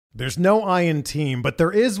There's no I in team, but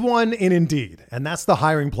there is one in Indeed, and that's the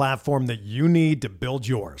hiring platform that you need to build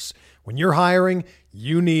yours. When you're hiring,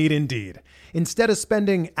 you need Indeed. Instead of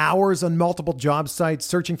spending hours on multiple job sites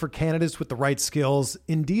searching for candidates with the right skills,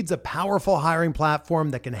 Indeed's a powerful hiring platform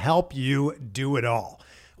that can help you do it all.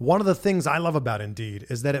 One of the things I love about Indeed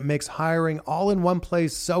is that it makes hiring all in one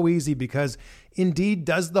place so easy because Indeed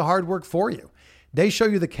does the hard work for you. They show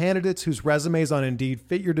you the candidates whose resumes on Indeed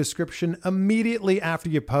fit your description immediately after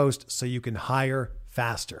you post so you can hire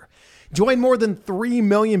faster. Join more than 3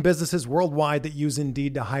 million businesses worldwide that use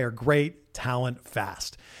Indeed to hire great talent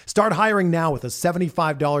fast. Start hiring now with a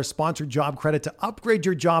 $75 sponsored job credit to upgrade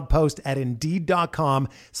your job post at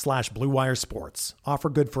Indeed.com/Blue Wire Sports. Offer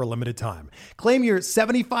good for a limited time. Claim your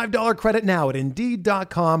 $75 credit now at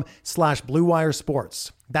Indeed.com/Blue Wire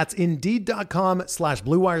Sports. That's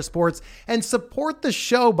Indeed.com/Blue Wire Sports, and support the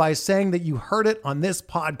show by saying that you heard it on this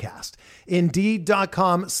podcast.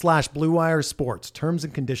 Indeed.com/Blue Wire Sports. Terms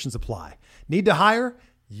and conditions apply. Need to hire?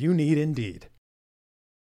 You need Indeed.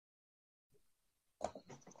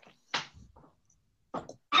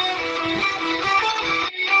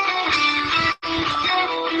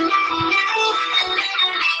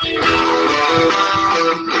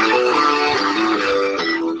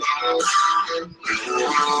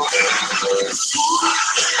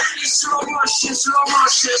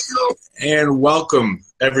 And welcome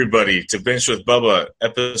everybody to Bench with Bubba,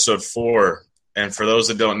 episode 4. And for those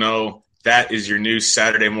that don't know, that is your new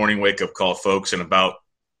Saturday morning wake-up call, folks, in about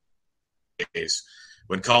days.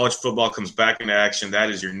 When college football comes back into action, that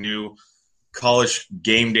is your new college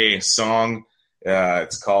game day song.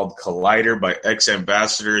 It's called Collider by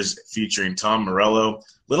X-Ambassadors featuring Tom Morello.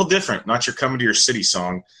 Little different, not your coming to your city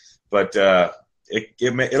song, but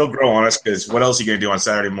it'll grow on us because what else are you going to do on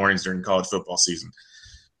Saturday mornings during college football season?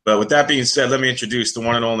 But with that being said, let me introduce the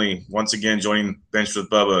one and only, once again, joining Bench with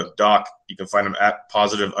Bubba, Dawk. You can find him at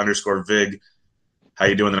 +_Vig. How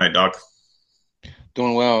you doing tonight, Dawk?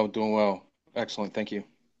 Doing well. Excellent, thank you.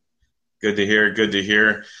 Good to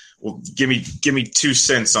hear. Well, give me 2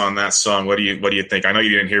 cents on that song. What do you think? I know you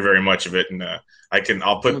didn't hear very much of it, and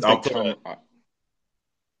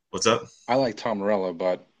What's up? I like Tom Morello,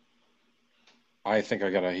 but I think I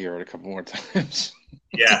gotta hear it a couple more times.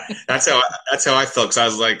 Yeah, that's how I felt. Cause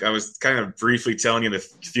I was kind of briefly telling you the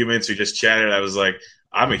few minutes we just chatted. I was like,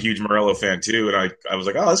 I'm a huge Morello fan too, and I was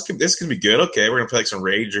like, oh, this could be good. Okay, we're gonna play like some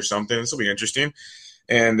Rage or something. This will be interesting.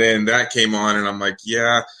 And then that came on, and I'm like,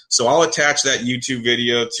 yeah. So I'll attach that YouTube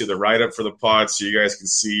video to the write-up for the pod so you guys can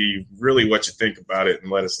see really what you think about it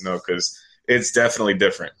and let us know because it's definitely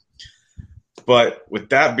different. But with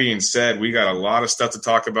that being said, we got a lot of stuff to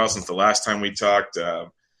talk about since the last time we talked.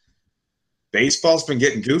 Baseball's been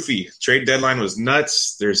getting goofy. Trade deadline was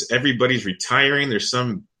nuts. Everybody's retiring. There's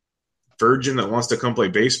some virgin that wants to come play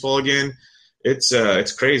baseball again. It's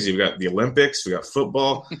crazy. We got the Olympics. We got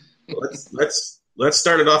football. Let's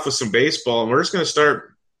start it off with some baseball, and we're just going to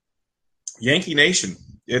start Yankee Nation.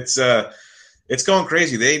 It's going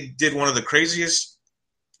crazy. They did one of the craziest,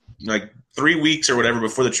 3 weeks or whatever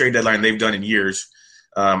before the trade deadline they've done in years.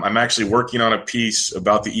 I'm actually working on a piece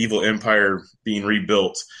about the evil empire being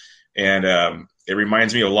rebuilt, and it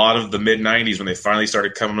reminds me a lot of the mid-'90s when they finally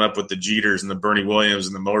started coming up with the Jeters and the Bernie Williams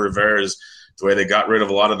and the Mo Riveras, the way they got rid of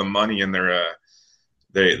a lot of the money and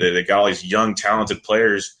they got all these young, talented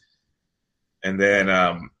players. And then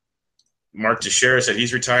Mark Teixeira said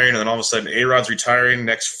he's retiring, and then all of a sudden A-Rod's retiring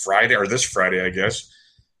next Friday, or this Friday, I guess.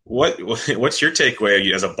 What's your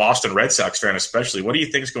takeaway as a Boston Red Sox fan especially? What do you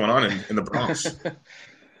think is going on in the Bronx?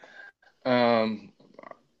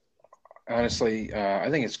 Honestly,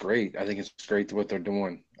 I think it's great. I think it's great what they're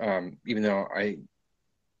doing. Even though I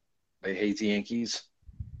hate the Yankees,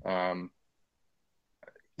 the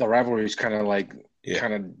rivalry's kind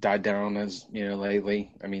of died down as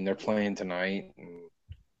lately. I mean, they're playing tonight,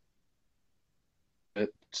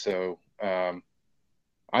 so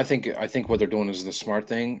I think what they're doing is the smart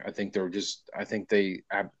thing. I think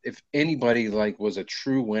if anybody was a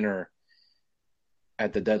true winner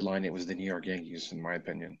at the deadline, it was the New York Yankees, in my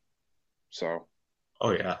opinion. So,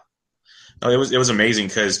 oh yeah, no, it was amazing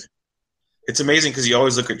because you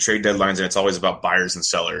always look at trade deadlines and it's always about buyers and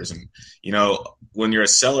sellers, and when you're a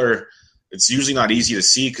seller, it's usually not easy to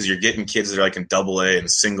see because you're getting kids that are in AA and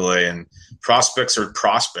single A, and prospects are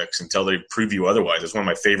prospects until they prove you otherwise. It's one of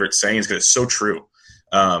my favorite sayings because it's so true.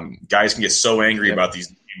 Guys can get so angry about these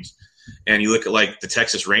teams, and you look at the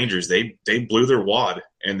Texas Rangers. They blew their wad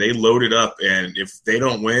and they loaded up, and if they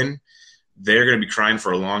don't win, they're going to be crying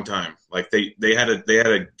for a long time. They had a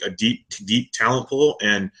deep talent pool,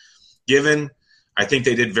 and given I think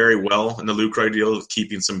they did very well in the Lucroy deal with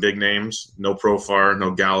keeping some big names, no Profar,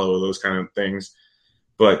 no Gallo, those kind of things.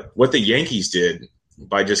 But what the Yankees did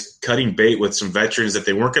by just cutting bait with some veterans that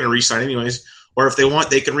they weren't going to re-sign anyways, or if they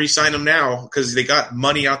want, they can re-sign them now because they got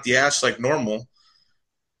money out the ass like normal.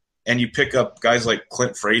 And you pick up guys like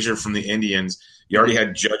Clint Frazier from the Indians. You already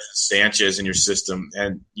had Judge Sanchez in your system,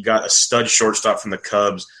 and you got a stud shortstop from the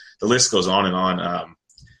Cubs. The list goes on and on.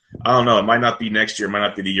 I don't know. It might not be next year. It might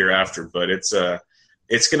not be the year after, but it's going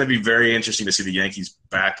to be very interesting to see the Yankees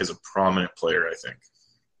back as a prominent player, I think.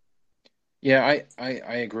 Yeah,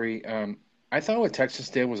 I agree. I thought what Texas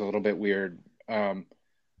did was a little bit weird. I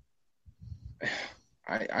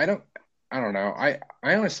don't know. I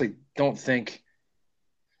honestly don't think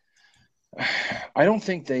I don't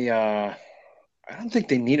think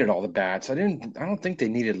they needed all the bats. I don't think they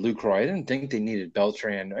needed Lucroy. I didn't think they needed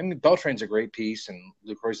Beltran. I mean, Beltran's a great piece and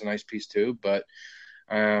Lucroy's a nice piece too, but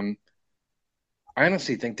I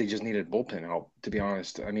honestly think they just needed bullpen help, to be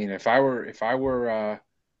honest. I mean, if I were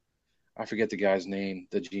I forget the guy's name,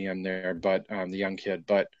 the GM there, but the young kid,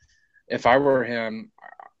 but if I were him,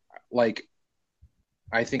 like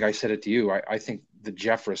I think I said it to you, I think the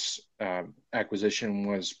Jeffress acquisition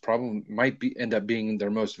was end up being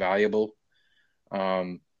their most valuable.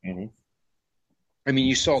 Mm-hmm. I mean,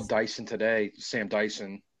 you saw Dyson today, Sam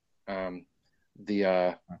Dyson,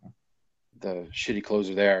 the shitty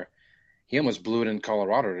closer there. He almost blew it in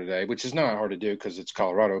Colorado today, which is not hard to do because it's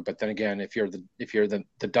Colorado. But then again, if you're the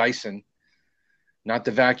Dyson, not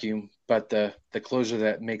the vacuum, but the closer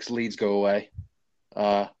that makes leads go away.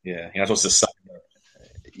 Yeah, you're not supposed to suck.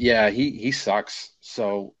 Yeah, he sucks.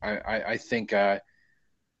 So I think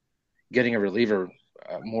getting a reliever,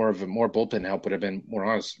 more bullpen help would have been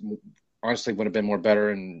more honestly would have been more better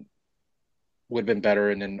and would have been better,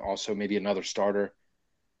 and then also maybe another starter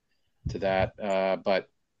to that. But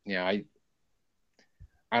yeah,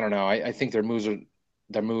 I don't know. I think their moves.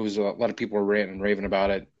 A lot of people were ranting and raving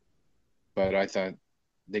about it, but I thought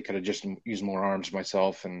they could have just used more arms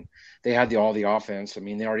myself, and they had all the offense. I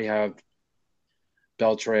mean, they already have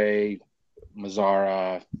Beltre,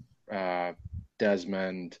 Mazzara,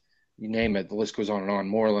 Desmond, you name it. The list goes on and on.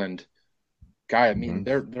 Moreland, guy. I mean,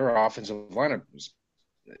 their offensive lineup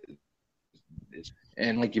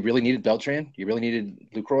and like you really needed Beltran, you really needed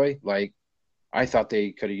Lucroy. Like I thought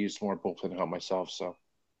they could have used more bullpen help myself. So.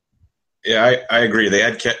 Yeah, I agree. They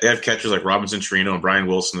have catchers like Robinson Chirino and Brian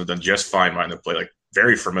Wilson who've done just fine behind the plate, like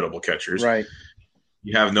very formidable catchers. Right.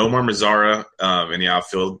 You have Nomar Mazzara in the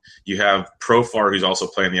outfield. You have Profar, who's also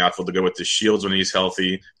playing the outfield to go with the Shields when he's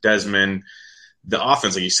healthy. Desmond. The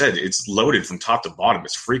offense, like you said, it's loaded from top to bottom.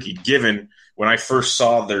 It's freaky. Given when I first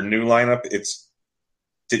saw their new lineup, it's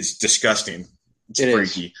disgusting. It's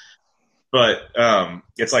freaky. But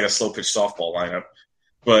it's like a slow pitch softball lineup.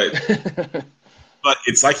 But but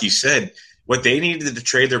it's like you said, what they needed to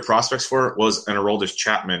trade their prospects for was an Aroldis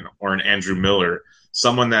Chapman or an Andrew Miller,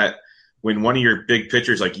 someone that when one of your big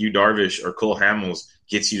pitchers like Yu Darvish or Cole Hamels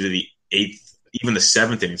gets you to the eighth, even the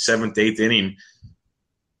seventh, eighth inning,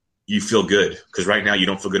 you feel good because right now you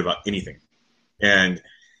don't feel good about anything. And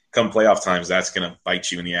come playoff times, that's going to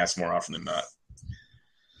bite you in the ass more often than not.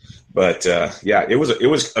 But yeah, it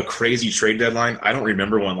was a crazy trade deadline. I don't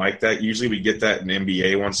remember one like that. Usually we get that in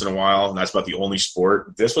NBA once in a while, and that's about the only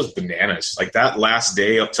sport. This was bananas. Like that last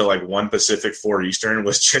day up to like 1 Pacific, 4 Eastern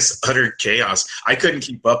was just utter chaos. I couldn't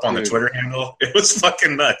keep up on the Twitter handle. It was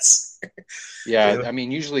fucking nuts. Yeah, I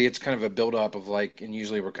mean, usually it's kind of a buildup of like, and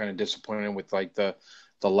usually we're kind of disappointed with like the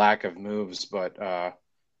lack of moves, but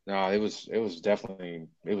no, it was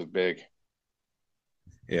big.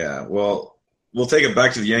 Yeah, well, we'll take it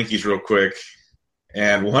back to the Yankees real quick.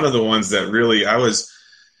 And one of the ones that really I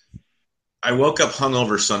woke up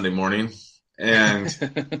hungover Sunday morning, and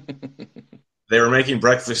they were making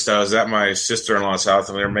breakfast. I was at my sister-in-law's house,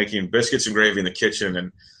 and they were making biscuits and gravy in the kitchen.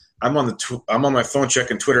 And I'm on my phone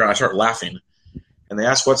checking Twitter, and I start laughing. And they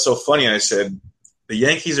asked, "What's so funny?" I said, "The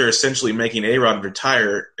Yankees are essentially making A-Rod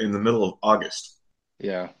retire in the middle of August."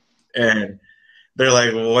 Yeah, and they're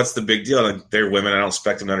like, "Well, what's the big deal?" And they're women. I don't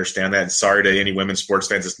expect them to understand that. And sorry to any women sports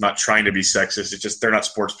fans. It's not trying to be sexist. It's just they're not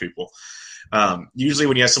sports people. Usually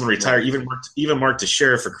when you have someone retire, even Mark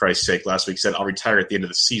Teixeira, for Christ's sake, last week said, "I'll retire at the end of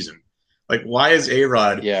the season." Like, why is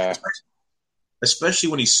A-Rod? Yeah. Especially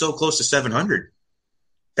when he's so close to 700.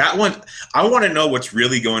 That one, I want to know what's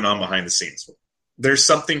really going on behind the scenes. There's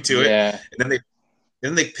something to it. And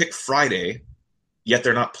then they pick Friday, yet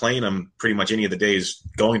they're not playing them pretty much any of the days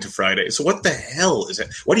going to Friday. So what the hell is it?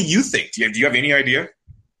 What do you think? Do you have any idea?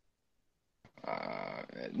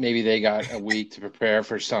 Maybe they got a week to prepare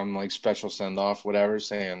for some like special send-off, whatever,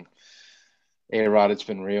 saying, "A-Rod, it's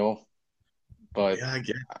been real." but Yeah, I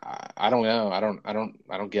get it. I don't know. I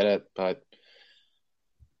don't get it. But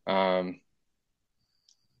um,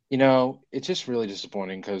 it's just really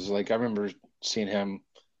disappointing because like I remember seeing him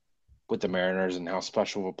with the Mariners and how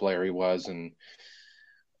special of a player he was, and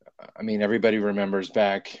I mean everybody remembers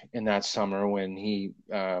back in that summer when he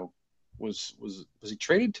was he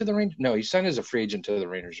traded to the Rangers? No, he signed as a free agent to the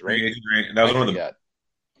Rangers, right? Free agent, right? That was I one of the forget.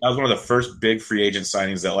 that was one of the first big free agent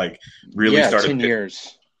signings that like really Yeah, 10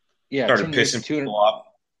 years. Yeah, started 10 years, pissing 200. people off.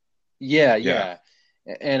 Yeah, Yeah,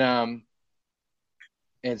 yeah, and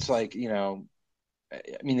it's like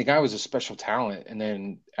I mean, the guy was a special talent, and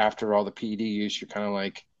then after all the PED use, you're kind of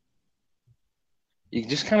like you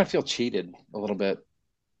just kind of feel cheated a little bit.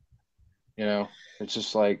 You know, it's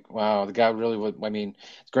just like, wow, the guy really would. I mean,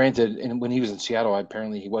 granted, and when he was in Seattle,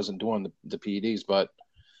 apparently he wasn't doing the PEDs, but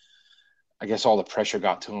I guess all the pressure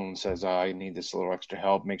got to him and says, I need this little extra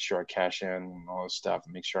help, make sure I cash in and all this stuff,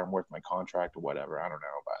 and make sure I'm worth my contract or whatever. I don't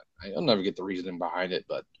know, but I'll never get the reasoning behind it.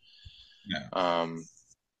 But yeah, um,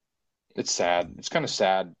 it's sad. It's kind of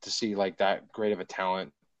sad to see like that great of a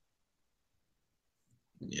talent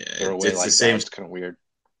yeah. throw away It's the like that. same. It's kind of weird.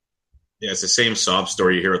 Yeah, it's the same sob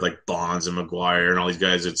story you hear with like Bonds and McGuire and all these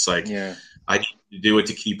guys. It's like Yeah. I need to do it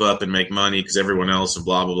to keep up and make money because everyone else and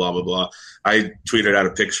blah blah blah blah blah. I tweeted out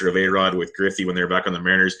a picture of A-Rod with Griffey when they were back on the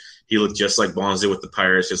Mariners. He looked just like Bonds did with the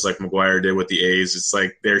Pirates, just like McGuire did with the A's. It's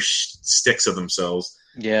like they're sticks of themselves.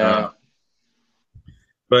 Yeah.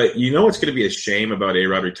 But you know what's going to be a shame about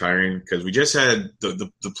A-Rod retiring? Because we just had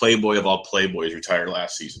the playboy of all playboys retire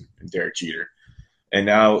last season, Derek Jeter. And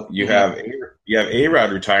now you have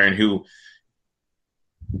A-Rod retiring, who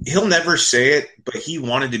he'll never say it, but he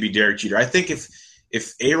wanted to be Derek Jeter. I think if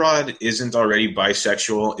A-Rod isn't already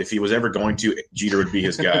bisexual, if he was ever going to, Jeter would be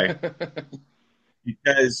his guy.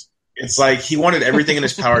 Because it's like he wanted everything in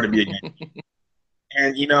his power to be a Yankee.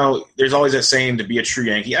 And, there's always that saying to be a true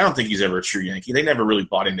Yankee. I don't think he's ever a true Yankee. They never really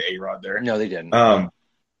bought into A-Rod there. No, they didn't.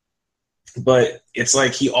 But it's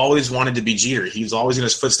like he always wanted to be Jeter. He was always in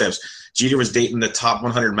his footsteps. Jeter was dating the top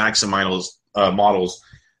 100 Maxim models.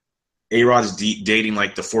 A-Rod's dating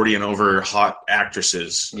like the 40 and over hot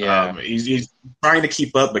actresses. Yeah. He's trying to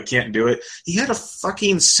keep up but can't do it. He had a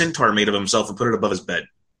fucking centaur made of himself and put it above his bed.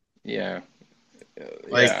 Yeah.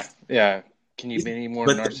 Like, yeah. Can you be any more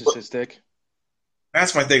narcissistic?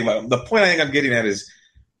 That's my thing about it. The point I think I'm getting at is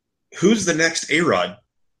who's the next A-Rod?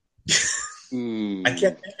 I can't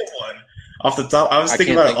think of one off the top. I was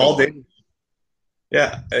thinking about it all day.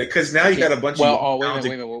 Yeah, because now you got a bunch of. Well,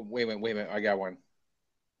 wait a minute. I got one.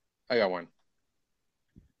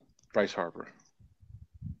 Bryce Harper.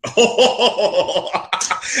 And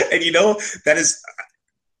that is.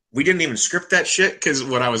 We didn't even script that shit because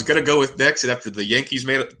what I was going to go with next, and after the Yankees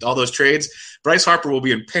made all those trades, Bryce Harper will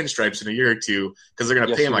be in pinstripes in a year or two because they're going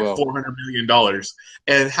to pay him like $400 million.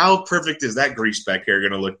 And how perfect is that greaseback hair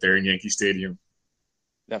going to look there in Yankee Stadium?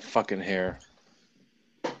 That fucking hair.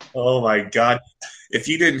 Oh my God! If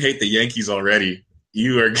you didn't hate the Yankees already,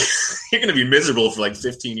 you're going to be miserable for like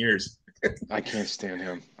 15 years. I can't stand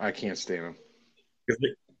him.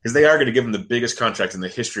 Because they are going to give him the biggest contract in the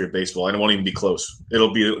history of baseball, and it won't even be close.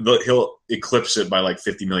 He'll eclipse it by like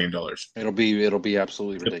 $50 million. It'll be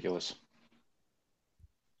absolutely ridiculous.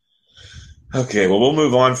 Okay, well, we'll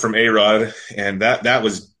move on from A-Rod, and that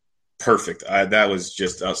was perfect. That was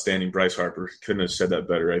just outstanding. Bryce Harper couldn't have said that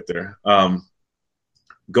better right there.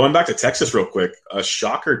 Going back to Texas real quick, a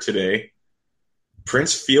shocker today.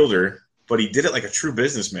 Prince Fielder, but he did it like a true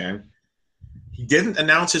businessman. He didn't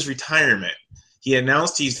announce his retirement. He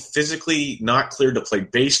announced he's physically not cleared to play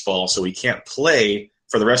baseball, so he can't play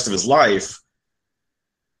for the rest of his life.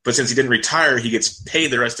 But since he didn't retire, he gets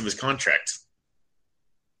paid the rest of his contract.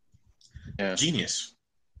 Yeah. Genius.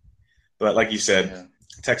 But like you said,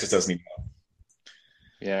 Texas doesn't need help.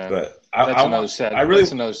 Yeah. But that's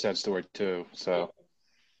another sad story too. So.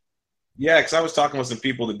 Yeah, because I was talking with some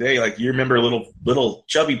people today. Like, you remember little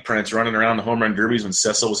chubby Prince running around the home run derbies when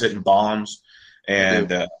Cecil was hitting bombs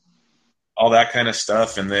and all that kind of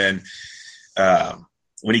stuff. And then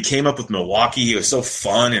when he came up with Milwaukee, he was so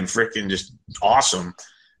fun and freaking just awesome.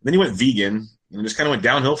 Then he went vegan and just kind of went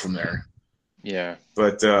downhill from there. Yeah.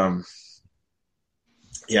 But,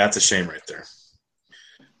 yeah, it's a shame right there.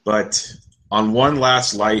 But on one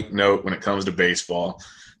last light note when it comes to baseball,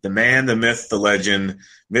 the man, the myth, the legend,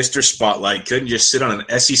 Mr. Spotlight couldn't just sit on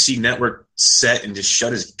an SEC network set and just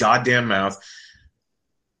shut his goddamn mouth.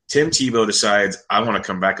 Tim Tebow decides, I want to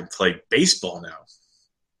come back and play baseball now.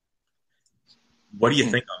 What do you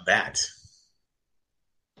think on that?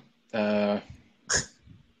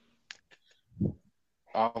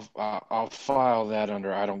 I'll file that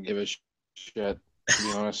under I don't give a shit, to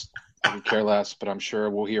be honest. Couldn't care less, but I'm sure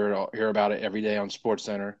we'll hear about it every day on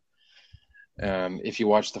SportsCenter. If you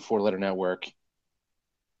watch the Four-Letter Network.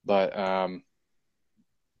 But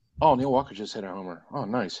Neil Walker just hit a homer. Oh,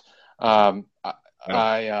 nice.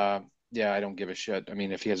 Yeah, I don't give a shit. I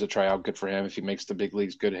mean, if he has a tryout, good for him. If he makes the big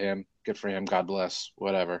leagues, good him. Good for him. God bless.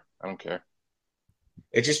 Whatever. I don't care.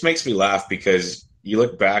 It just makes me laugh because you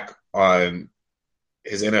look back on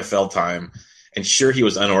his NFL time, and sure, he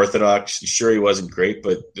was unorthodox. Sure, he wasn't great,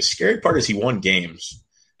 but the scary part is he won games.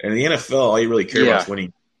 And in the NFL, all you really care about is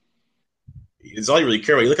winning. It's all you really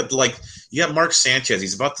care about. You look at you have Mark Sanchez.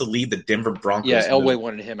 He's about to lead the Denver Broncos. Yeah, Elway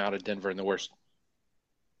wanted him out of Denver in the worst.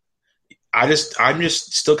 I'm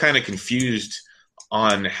just still kind of confused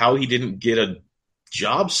on how he didn't get a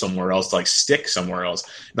job somewhere else, like stick somewhere else.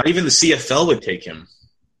 Not even the CFL would take him.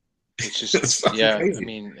 It's just crazy. I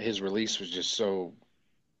mean, his release was just so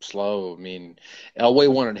slow. I mean, Elway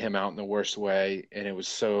wanted him out in the worst way, and it was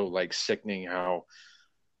so sickening how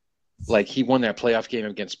he won that playoff game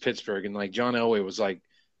against Pittsburgh, and John Elway was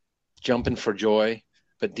jumping for joy,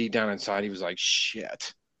 but deep down inside he was like,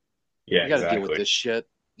 shit. Yeah, you got to deal with this shit.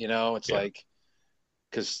 It's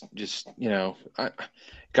because just, I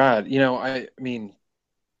mean,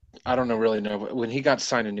 I don't really know. But when he got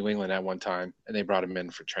signed in New England at one time and they brought him in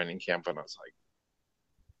for training camp, and I was like,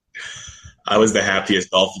 I was the happiest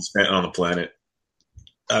Dolphins fan on the planet.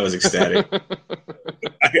 I was ecstatic.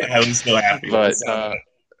 I was so happy. But,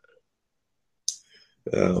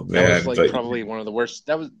 oh man, that was probably one of the worst.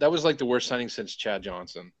 That was the worst signing since Chad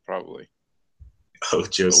Johnson, probably.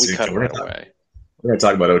 Ocho But we cut it right away. We're going to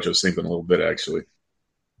talk about Ocho Cinco in a little bit, actually.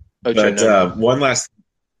 Ocho, but one last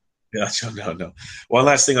One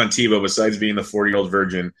last thing on Tebow, besides being the 40-year-old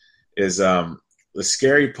virgin, is the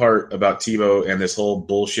scary part about Tebow and this whole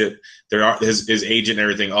bullshit. His agent and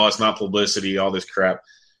everything. Oh, it's not publicity. All this crap.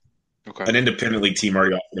 Okay. An independent league team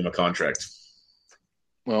already offered him a contract.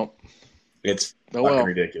 Well, it's fucking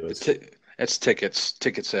ridiculous. It's ticket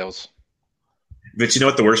sales. But you know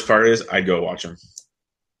what the worst part is? I'd go watch him.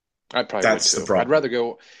 I probably That's would too. the problem. I'd rather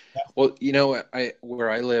go. Well, where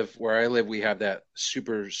I live, we have that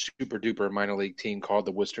super duper minor league team called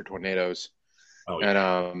the Worcester Tornadoes. Oh,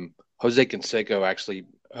 yeah. And Jose Canseco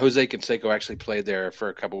actually played there for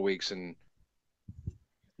a couple of weeks, and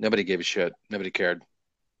nobody gave a shit. Nobody cared.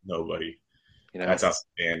 Nobody. That's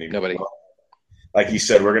outstanding. Nobody. Well, like you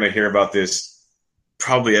said, we're going to hear about this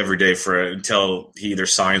probably every day until he either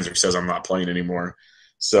signs or says I'm not playing anymore.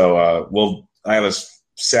 So I have a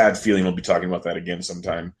sad feeling we'll be talking about that again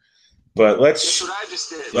sometime. But let's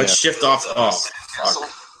shift off. Oh, fuck.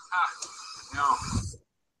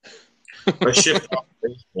 No. Let's shift off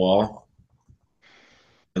baseball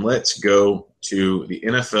and let's go to the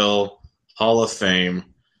NFL Hall of Fame.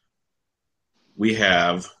 We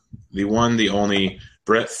have the one, the only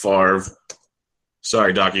Brett Favre.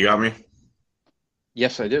 Sorry, Doc, you got me?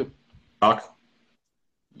 Yes, I do. Doc?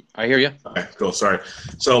 I hear you. Okay, cool. Sorry.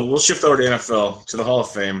 So we'll shift over to NFL, to the Hall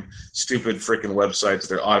of Fame. Stupid freaking websites,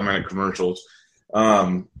 their automatic commercials.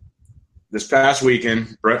 This past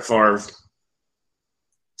weekend, Brett Favre,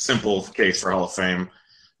 simple case for Hall of Fame.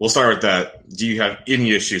 We'll start with that. Do you have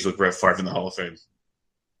any issues with Brett Favre in the Hall of Fame?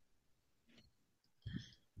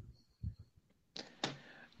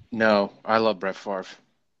 No, I love Brett Favre.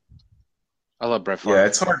 Yeah,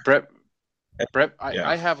 it's hard. Brett.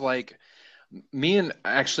 I have me and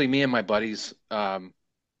my buddies.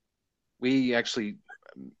 We actually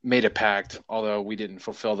made a pact, although we didn't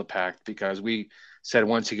fulfill the pact because we said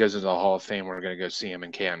once he goes into the Hall of Fame, we're going to go see him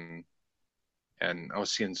in Canton. And I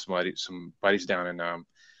was seeing some buddies down in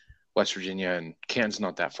West Virginia, and Canton's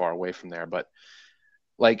not that far away from there. But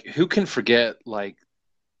who can forget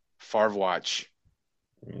Favre Watch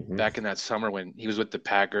back in that summer when he was with the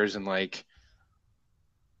Packers and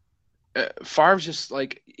Favre's just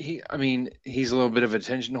he's a little bit of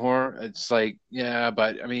attention whore. It's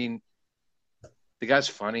but I mean, the guy's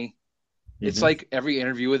funny. Mm-hmm. It's every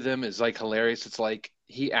interview with him is hilarious. It's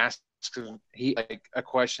he asks a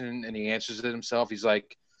question and he answers it himself. He's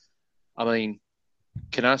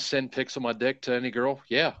can I send pics of my dick to any girl?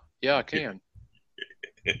 Yeah, I can.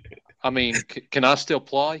 Can I still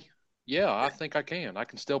play? Yeah, I think I can. I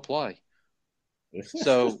can still play.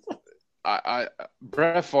 So,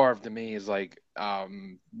 Brett Favre to me is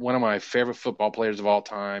one of my favorite football players of all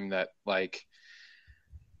time. That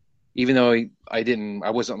even though I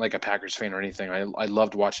wasn't a Packers fan or anything. I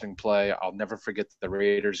loved watching him play. I'll never forget the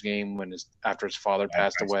Raiders game after his father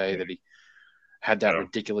passed away. That he had that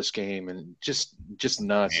ridiculous game and just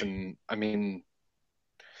nuts. And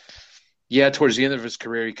towards the end of his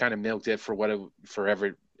career, he kind of milked it for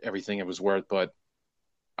everything it was worth. But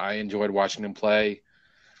I enjoyed watching him play.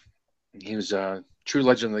 He was a true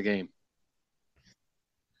legend of the game.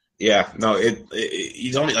 Yeah, no,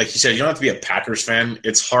 you don't, like you said, you don't have to be a Packers fan.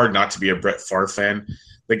 It's hard not to be a Brett Favre fan.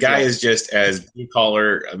 The guy is just as blue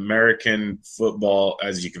collar American football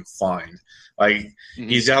as you can find. Like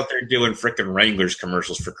he's out there doing frickin' Wranglers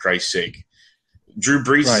commercials for Christ's sake. Drew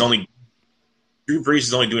Brees is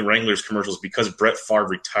only doing Wranglers commercials because Brett Favre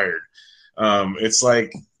retired. It's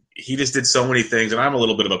like he just did so many things, and I'm a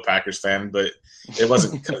little bit of a Packers fan, but it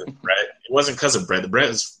wasn't because of Brett. It wasn't because of Brett.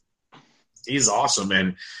 He's awesome,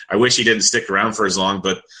 and I wish he didn't stick around for as long.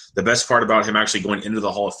 But the best part about him actually going into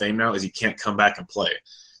the Hall of Fame now is he can't come back and play.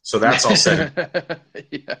 So that's all said.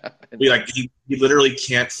 He literally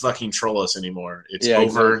can't fucking troll us anymore. It's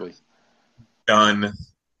over, exactly. Done.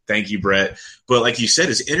 Thank you, Brett. But like you said,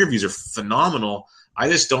 his interviews are phenomenal. I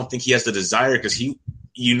just don't think he has the desire because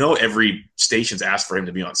every station's asked for him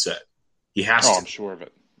to be on set. He has to. I'm sure of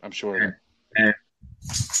it. And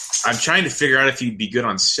I'm trying to figure out if he'd be good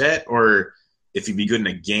on set or if he'd be good in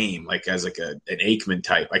a game, like as like an Aikman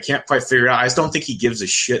type. I can't quite figure it out. I just don't think he gives a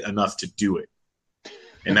shit enough to do it.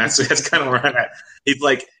 And that's kind of where I'm at. He's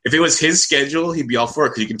like, if it was his schedule, he'd be all for it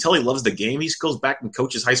because you can tell he loves the game. He goes back and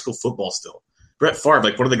coaches high school football still. Brett Favre,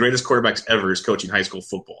 like one of the greatest quarterbacks ever, is coaching high school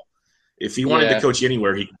football. If he wanted to coach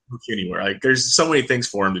anywhere, he can coach anywhere. Like there's so many things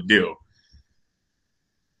for him to do.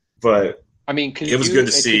 But I mean, it was good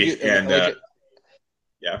to see.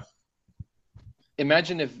 Yeah.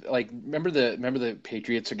 Imagine if, like, remember the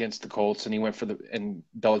Patriots against the Colts, and and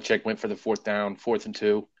Belichick went for the 4th down, 4th and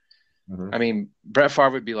 2. I mean, Brett Favre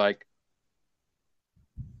would be like,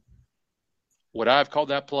 would I have called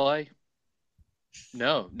that play?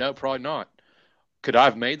 No, probably not. Could I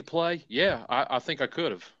have made the play? Yeah, I think I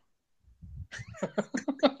could have.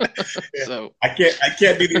 So I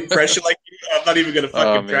can't do the impression like you. I'm not even going to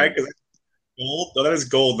fucking try because gold. No, that is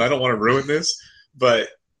gold, and I don't want to ruin this. But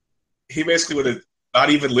he basically would have not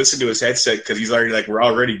even listened to his headset because he's already like, we're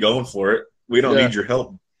already going for it. We don't need your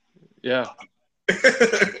help. Yeah.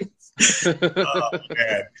 Oh,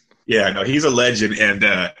 man. Yeah, no, he's a legend, and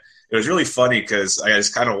it was really funny because I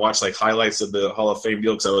just kind of watched like highlights of the Hall of Fame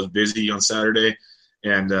deal because I was busy on Saturday,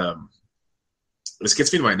 and this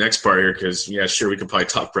gets me to my next part here because sure, we could probably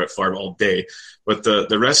talk Brett Favre all day, but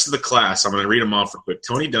the rest of the class, I'm going to read them off real quick.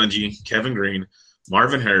 Tony Dungy, Kevin Green,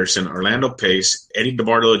 Marvin Harrison, Orlando Pace, Eddie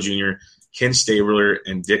DeBartolo Jr., Ken Stabler,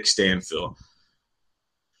 and Dick Stanfill.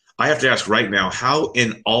 I have to ask right now, how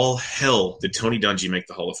in all hell did Tony Dungy make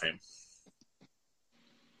the Hall of Fame?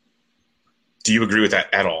 Do you agree with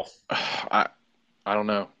that at all? I don't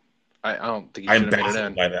know. I don't think he should have made it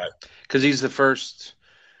in. By that. Because he's the first.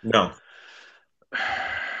 No.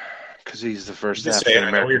 Because he's the first African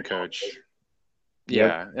American coach.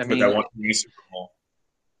 Yeah, I mean, that one Super Bowl.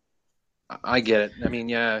 I get it. I mean,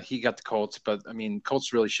 he got the Colts, but I mean,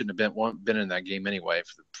 Colts really shouldn't have been in that game anyway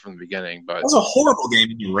from the beginning. But it was a horrible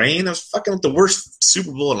game in rain. It was fucking the worst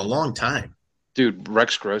Super Bowl in a long time. Dude,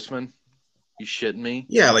 Rex Grossman, you shitting me?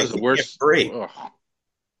 Yeah, like the worst. Great.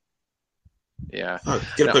 Yeah, I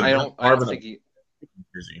don't think he.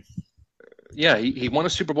 Yeah, he won a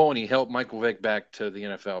Super Bowl and he helped Michael Vick back to the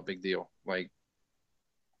NFL. Big deal. Like,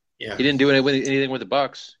 he didn't do anything with the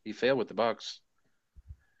Bucs. He failed with the Bucs.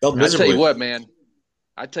 I tell you what, man.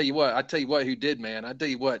 I tell you what who did, man. I tell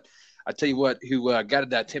you what who got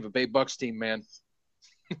that Tampa Bay Bucs team, man.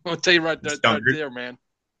 I'll tell you right there, man.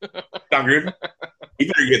 Don Gruden?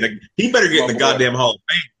 He better get in the goddamn Hall of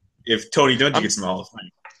Fame if Tony Dungy gets in the Hall of Fame.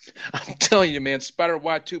 I'm telling you, man. Spider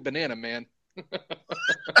Y2 banana, man.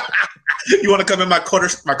 You want to come in my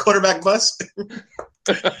quarterback bus?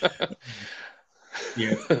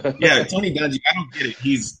 Yeah. Tony Dungy, I don't get it.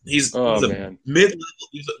 He's a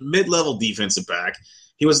mid-level defensive back.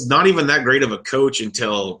 He was not even that great of a coach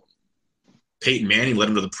until Peyton Manning led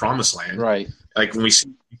him to the promised land. Right. Like when we see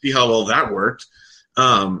how well that worked.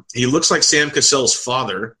 He looks like Sam Cassell's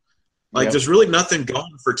father. Like there's really nothing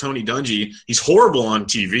going for Tony Dungy. He's horrible on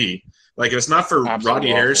TV. Like if it's not for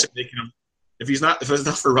Rodney Harrison making him, if it's not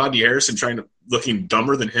for Rodney Harrison looking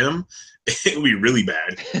dumber than him, it would be really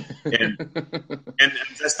bad. And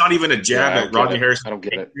that's not even a jab at Rodney Harrison. I don't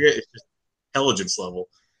get it. It's just intelligence level.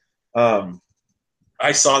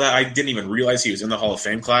 I saw that. I didn't even realize he was in the Hall of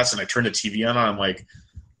Fame class, and I turned the TV on, and I'm like,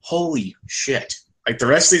 holy shit. Like the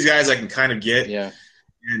rest of these guys I can kind of get. Yeah.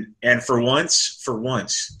 And for once,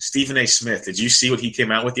 Stephen A. Smith, did you see what he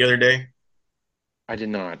came out with the other day? I did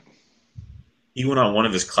not. He went on one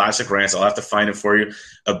of his classic rants. I'll have to find it for you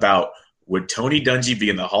about would Tony Dungy be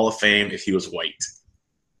in the Hall of Fame if he was white?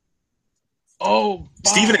 Oh,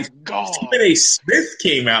 Stephen A. Smith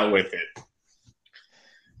came out with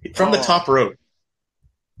it from the top rope.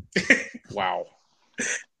 Wow.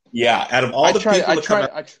 Yeah, out of all the people that come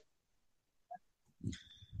out,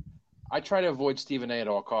 I try to avoid Stephen A. at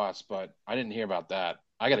all costs, but I didn't hear about that.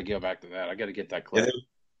 I got to go back to that. I got to get that clip.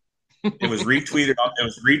 it was retweeted. It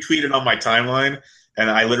was retweeted on my timeline,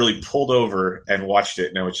 and I literally pulled over and watched it,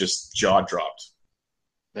 and it was just jaw dropped.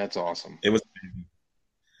 That's awesome. It was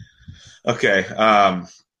okay.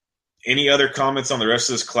 Any other comments on the rest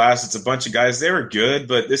of this class? It's a bunch of guys. They were good,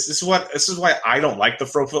 but this is why I don't like the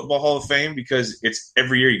Pro Football Hall of Fame, because it's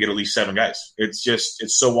every year you get at least 7 guys.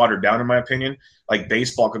 It's so watered down in my opinion. Like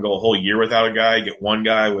baseball could go a whole year without a guy, get one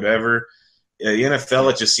guy, whatever. The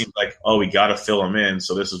NFL, it just seems like, oh, we got to fill them in,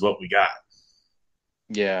 so this is what we got.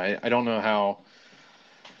 Yeah, I don't know how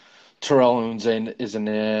Terrell Owens isn't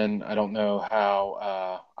in. I don't know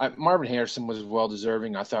how Marvin Harrison was well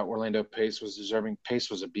deserving. I thought Orlando Pace was deserving.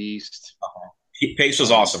 Pace was a beast. Pace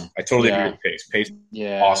was awesome. I totally agree with Pace. Pace,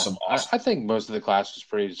 yeah, awesome. I think most of the class was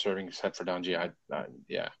pretty deserving, except for Dungy.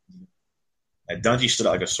 Yeah. Dungy stood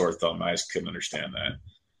out like a sore thumb. I just couldn't understand that.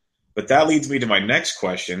 But that leads me to my next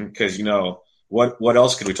question, because what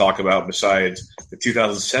else could we talk about besides the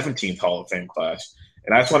 2017 Hall of Fame class?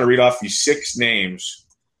 And I just want to read off you 6 names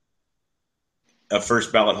of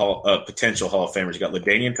first ballot potential Hall of Famers. You got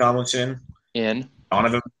LaDainian Tomlinson,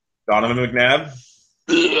 Donovan McNabb.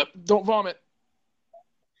 Don't vomit.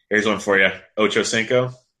 Here's one for you, Ocho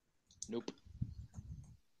Cinco. Nope.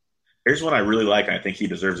 Here's one I really like, and I think he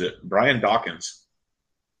deserves it. Brian Dawkins.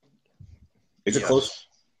 It's a close.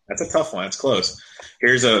 That's a tough one. It's close.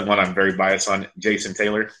 Here's one I'm very biased on. Jason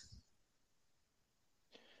Taylor.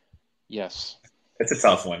 Yes. It's a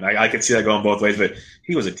tough one. I could see that going both ways, but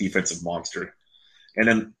he was a defensive monster. And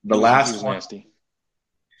then the last one, nasty.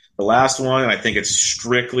 The last one, I think it's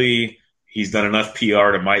strictly he's done enough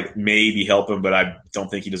PR to maybe help him, but I don't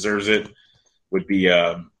think he deserves it, would be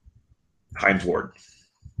Hines Ward.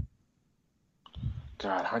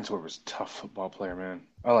 God, Hines Ward was a tough football player, man.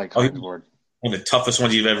 I like Hines Ward. One of the toughest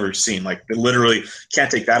ones you've ever seen. Like, literally can't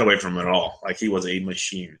take that away from him at all. Like, he was a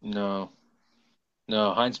machine. No,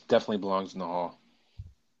 Hines definitely belongs in the Hall.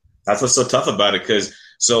 That's what's so tough about it, because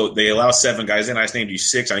so they allow 7 guys in. I just named you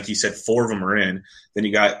 6. I think he said 4 of them are in. Then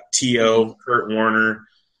you got T.O., Kurt Warner,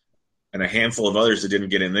 and a handful of others that didn't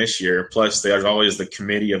get in this year. Plus, there's always the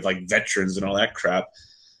committee of, like, veterans and all that crap.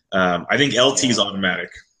 I think LT is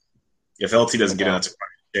automatic. If LT doesn't get in, that's a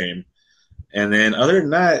shame. And then other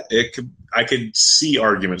than that, I could see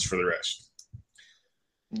arguments for the rest.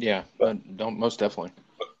 Yeah, but most definitely.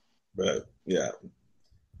 But, yeah.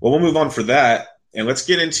 Well, we'll move on for that. And let's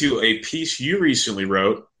get into a piece you recently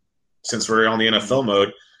wrote, since we're on the NFL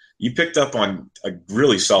mode. You picked up on a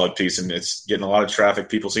really solid piece, and it's getting a lot of traffic.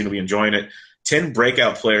 People seem to be enjoying it. 10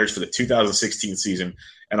 breakout players for the 2016 season.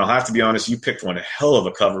 And I'll have to be honest, you picked one hell of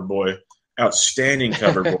a cover boy. Outstanding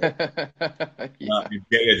cover boy.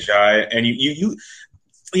 Jay Ajayi. And you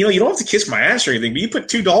don't have to kiss my ass or anything, but you put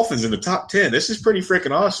 2 Dolphins in the top 10. This is pretty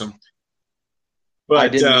freaking awesome. But I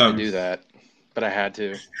didn't mean to do that, but I had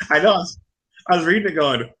to. I know. I was reading it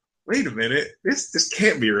going, wait a minute, this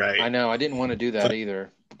can't be right. I know. I didn't want to do that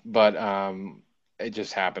either, but it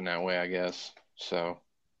just happened that way, I guess. So,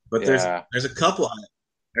 but there's a couple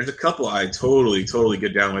I totally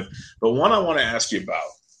get down with. But one I want to ask you about,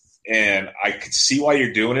 and I could see why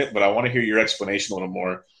you're doing it, but I want to hear your explanation a little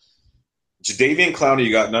more. Jadeveon Clowney,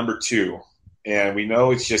 you got number 2, and we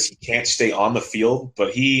know it's just he can't stay on the field,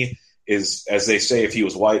 but he is, as they say, if he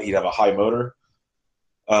was white, he'd have a high motor.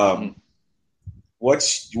 What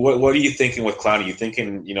are you thinking with Clowney? You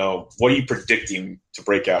thinking, what are you predicting to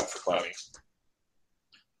break out for Clowney?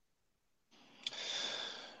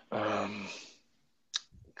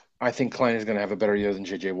 I think Clowney's going to have a better year than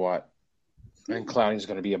J.J. Watt. And Clowney's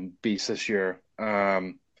going to be a beast this year.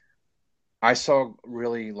 I saw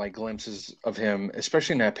really glimpses of him,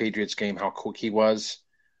 especially in that Patriots game, how quick he was.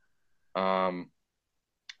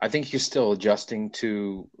 I think he's still adjusting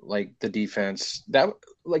to the defense. That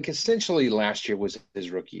essentially last year was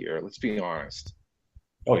his rookie year. Let's be honest.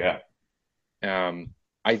 Oh yeah.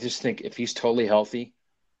 I just think if he's totally healthy,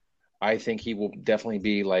 I think he will definitely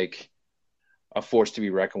be a force to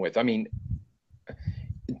be reckoned with. I mean,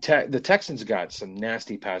 the Texans got some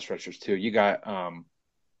nasty pass rushers too. You got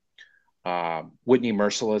Whitney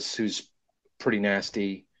Merciless, who's pretty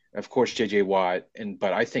nasty. Of course, J.J. Watt,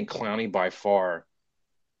 but I think Clowney by far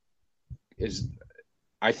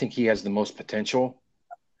I think he has the most potential.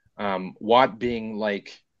 Watt being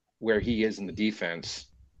where he is in the defense,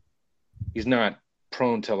 he's not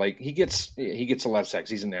prone to he gets a lot of sacks.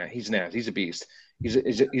 He's nasty. He's a beast.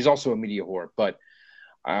 He's also a media whore, but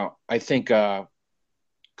I think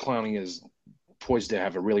Clowney is poised to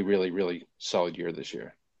have a really, really, really solid year this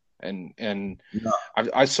year. And No.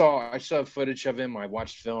 I saw footage of him. I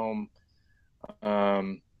watched film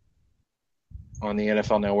on the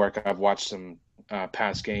NFL Network. I've watched some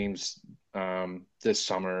past games this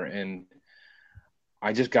summer, and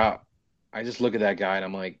I just look at that guy and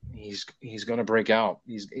I'm like, he's going to break out.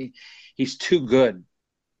 He's too good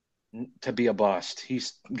to be a bust.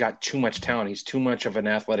 He's got too much talent. He's too much of an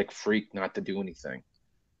athletic freak not to do anything.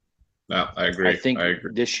 No, I agree. I think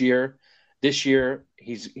this year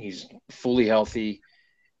he's fully healthy,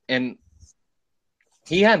 and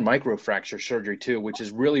he had microfracture surgery too, which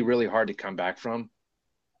is really, really hard to come back from.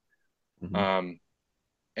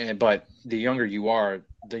 Mm-hmm. But the younger you are,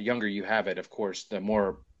 the younger you have it, of course, the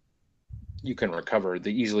more you can recover,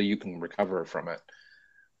 the easily you can recover from it.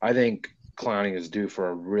 I think Clowney is due for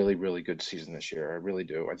a really, really good season this year. I really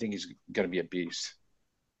do. I think he's going to be a beast.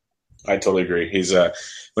 I totally agree. He's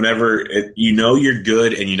whenever you're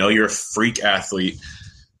good and you're a freak athlete,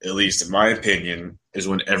 at least in my opinion, is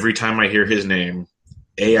when every time I hear his name,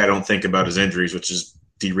 I don't think about his injuries, which is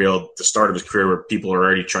derailed the start of his career where people are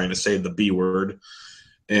already trying to say the B word.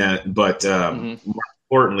 But more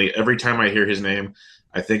importantly, every time I hear his name,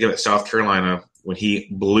 I think of South Carolina when he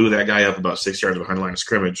blew that guy up about 6 yards behind the line of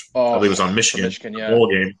scrimmage. I believe it was on Michigan yeah. bowl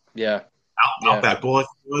game. Yeah. Outback Bowl, I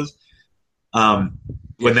think it was.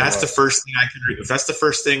 When that's the first thing if that's the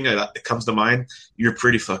first thing that comes to mind, you're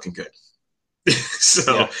pretty fucking good.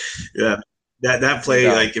 So, that play,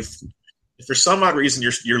 like if for some odd reason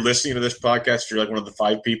you're listening to this podcast, you're like one of the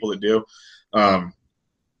 5 people that do, and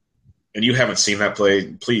you haven't seen that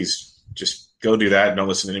play, please just go do that and don't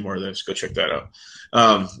listen to any more of this. Go check that out.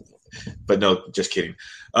 But no, just kidding.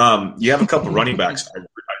 You have a couple running backs I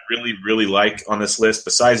really, really like on this list.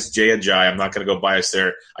 Besides Jay Ajayi, I'm not going to go bias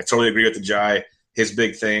there. I totally agree with Ajayi. His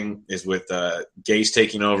big thing is with Gase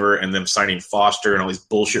taking over and them signing Foster and all these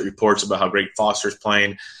bullshit reports about how great Foster's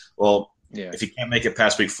playing. Well, if he can't make it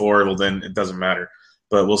past week 4, well, then it doesn't matter.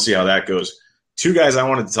 But we'll see how that goes. 2 guys I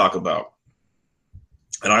wanted to talk about,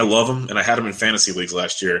 and I love them, and I had them in fantasy leagues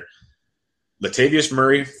last year. Latavius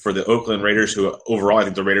Murray for the Oakland Raiders, who overall I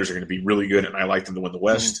think the Raiders are going to be really good, and I like them to win the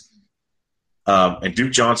West. And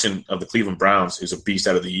Duke Johnson of the Cleveland Browns, who's a beast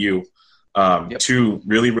out of the U. 2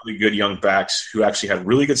 really, really good young backs who actually had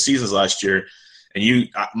really good seasons last year. And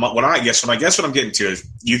what I'm getting to is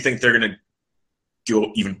you think they're going to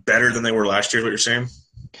go even better than they were last year, is what you're saying?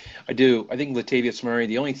 I do. I think Latavius Murray,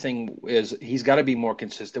 the only thing is he's got to be more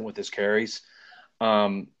consistent with his carries.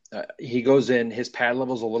 He goes in, his pad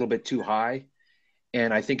level's a little bit too high.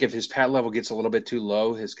 And I think if his pad level gets a little bit too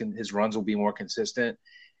low, his runs will be more consistent.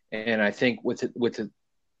 And I think with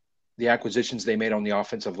the acquisitions they made on the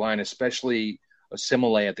offensive line, especially a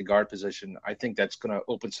Simile at the guard position, I think that's going to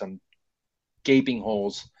open some gaping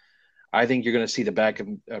holes. I think you're going to see the back of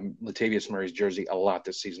Latavius Murray's jersey a lot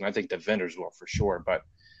this season. I think the vendors will for sure, but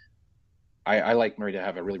I like Murray to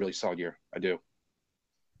have a really, really solid year. I do.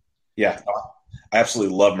 Yeah, I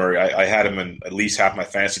absolutely love Murray. I had him in at least half my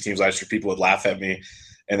fantasy teams last year. People would laugh at me,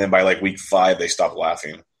 and then by like week 5, they stopped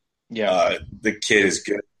laughing. Yeah, the kid is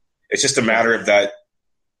good. It's just a matter of that.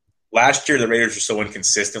 Last year, the Raiders were so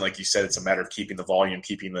inconsistent. Like you said, it's a matter of keeping the volume,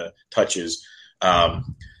 keeping the touches.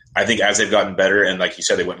 I think as they've gotten better, and like you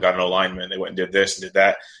said, they went and got an alignment, they went and did this and did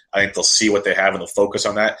that. I think they'll see what they have and they'll focus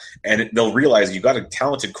on that. And they'll realize you've got a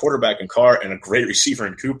talented quarterback in Carr and a great receiver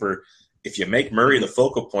in Cooper. If you make Murray the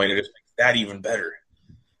focal point, it just makes that even better.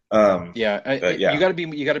 You got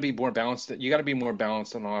to be more balanced. You got to be more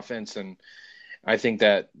balanced on offense, and I think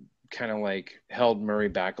that kind of like held Murray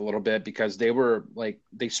back a little bit because they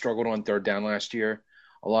struggled on 3rd down last year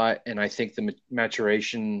a lot, and I think the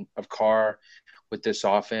maturation of Carr with this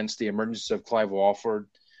offense, the emergence of Clive Walford,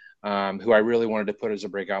 who I really wanted to put as a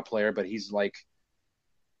breakout player, but he's like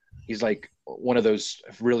one of those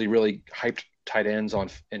really, really hyped tight ends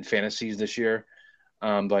in fantasies this year.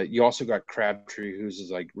 But you also got Crabtree, who's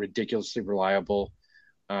like ridiculously reliable.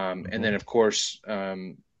 And then of course,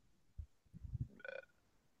 the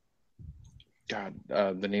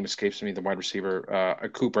name escapes me, the wide receiver,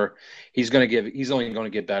 Cooper. He's only going to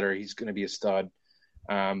get better. He's going to be a stud.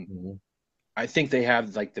 I think they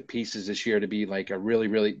have like the pieces this year to be like a really,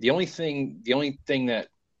 really, the only thing that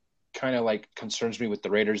kind of like concerns me with the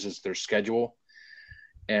Raiders is their schedule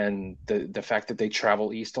and the fact that they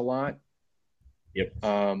travel east a lot. Yep.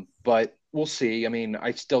 But we'll see. I mean,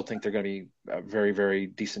 I still think they're going to be a very, very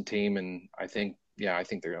decent team. And I think they're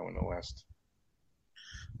going to win the West.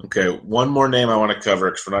 Okay. One more name I want to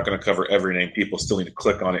cover, because we're not going to cover every name. People still need to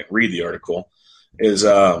click on it and read the article, is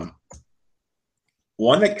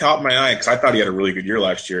one that caught my eye because I thought he had a really good year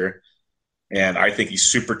last year. And I think he's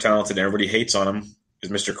super talented and everybody hates on him, is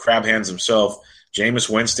Mr. Crab Hands himself, Jameis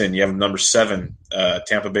Winston, you have number 7,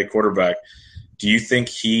 Tampa Bay quarterback. Do you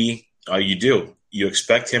think you do? You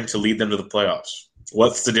expect him to lead them to the playoffs?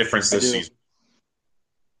 What's the difference I this do.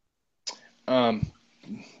 season?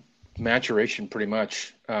 Maturation, pretty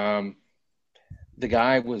much. The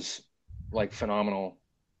guy was like phenomenal.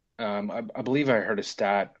 I believe I heard a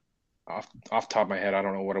stat off the top of my head. I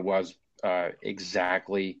don't know what it was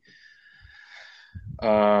exactly.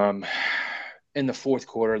 In the fourth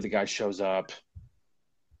quarter, the guy shows up.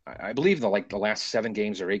 I believe the last 7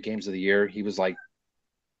 games or 8 games of the year, he was like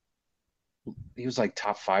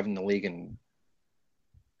top 5 in the league in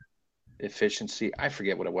efficiency. I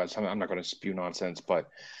forget what it was. I'm not going to spew nonsense, but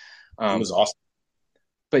He was awesome.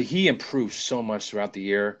 but he improved so much throughout the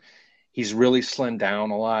year. He's really slimmed down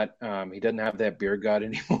a lot. He doesn't have that beer gut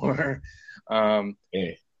anymore.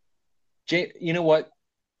 Hey. You know what,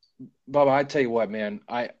 Bubba? I tell you what, man.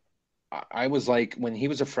 I was like, when he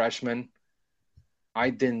was a freshman,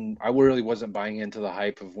 I really wasn't buying into the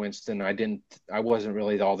hype of Winston. I wasn't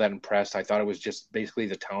really all that impressed. I thought it was just basically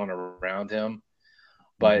the talent around him.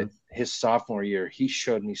 But his sophomore year, he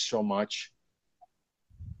showed me so much.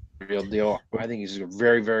 Real deal. I think he's a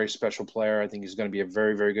very, very special player. I think he's going to be a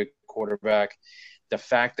very, very good quarterback. The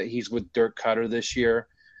fact that he's with Dirk Cutter this year,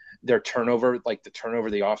 the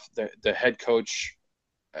head coach,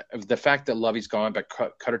 the fact that Lovey's gone, but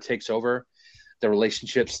Cutter takes over, the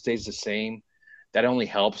relationship stays the same. That only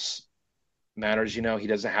helps matters. He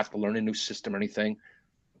doesn't have to learn a new system or anything.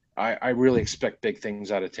 I really expect big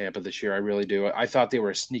things out of Tampa this year. I really do. I thought they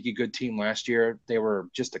were a sneaky good team last year. They were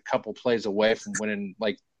just a couple plays away from winning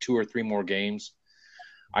like 2 or 3 more games.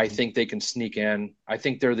 I think they can sneak in. I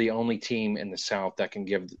think they're the only team in the South that can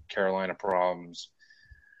give Carolina problems.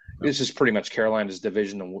 This is pretty much Carolina's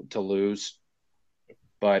division to lose.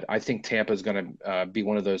 But I think Tampa is going to be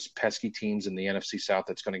one of those pesky teams in the NFC South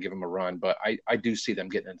that's going to give them a run. But I do see them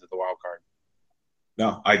getting into the wild card.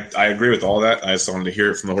 No, I agree with all that. I just wanted to hear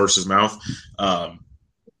it from the horse's mouth.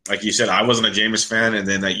 Like you said, I wasn't a Jameis fan, and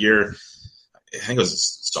then that year, I think it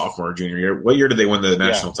was sophomore or junior year. What year did they win the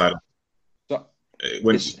national title? So,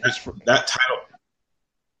 When that title,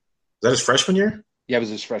 was that his freshman year? Yeah, it was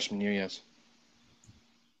his freshman year. Yes.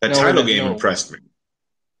 That title game impressed me.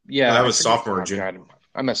 Yeah, well, that was sophomore or junior. God,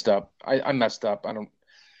 I messed up. I messed up. I don't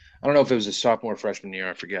know if it was a sophomore or freshman year.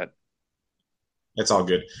 I forget. That's all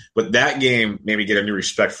good. But that game made me get a new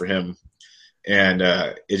respect for him. And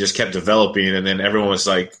it just kept developing. And then everyone was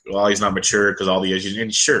like, well, he's not mature because all the issues.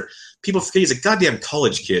 And sure, people forget he's a goddamn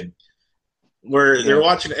college kid where they're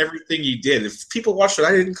watching everything he did. If people watched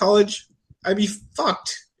what I did in college, I'd be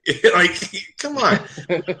fucked. Like, come on.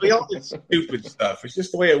 We all did stupid stuff. It's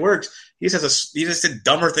just the way it works. He just did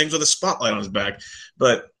dumber things with a spotlight on his back.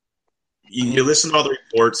 But you listen to all the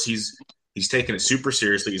reports. He's taking it super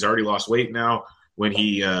seriously. He's already lost weight now. When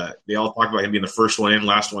they all talk about him being the first one in,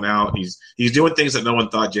 last one out. He's doing things that no one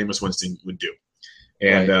thought Jameis Winston would do.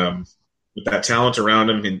 And with that talent around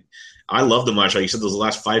him, and I loved him last year. Like you said, those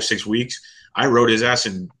last 5-6 weeks, I rode his ass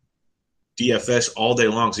in DFS all day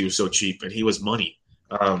long because he was so cheap, and he was money.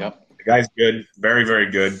 The guy's good, very,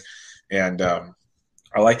 very good, and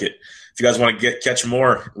I like it. If you guys want to catch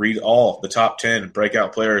more, read all the top 10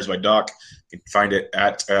 breakout players by Dawk. You can find it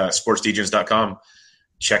at sportsdgens.com.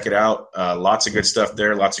 Check it out. Lots of good stuff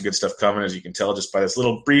there. Lots of good stuff coming, as you can tell just by this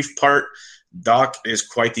little brief part. Doc is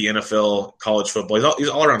quite the NFL college football. He's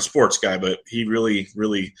all around sports guy, but he really,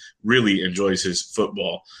 really, really enjoys his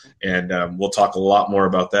football. And we'll talk a lot more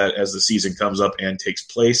about that as the season comes up and takes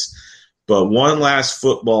place. But one last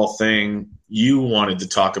football thing you wanted to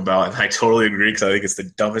talk about, and I totally agree because I think it's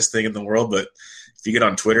the dumbest thing in the world, but if you get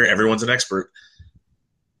on Twitter, everyone's an expert.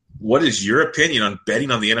 What is your opinion on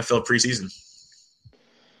betting on the NFL preseason?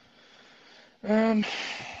 I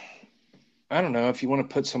don't know. If you want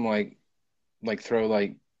to put some throw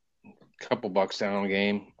like a couple bucks down on a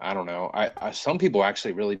game, I don't know. I some people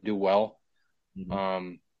actually really do well.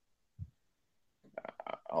 Mm-hmm.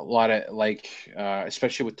 A lot of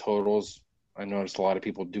especially with totals. I noticed a lot of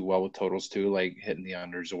people do well with totals too, like hitting the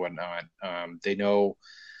unders or whatnot. They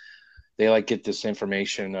get this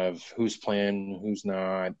information of who's playing, who's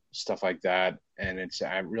not, stuff like that, and it's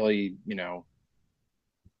really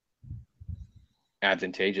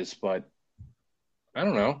advantageous. But I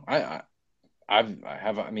don't know. Have I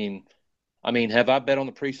bet on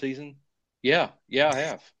the preseason? Yeah, I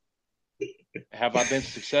have. Have I been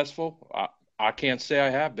successful? I can't say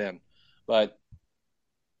I have been, but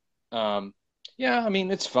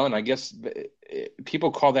it's fun. I guess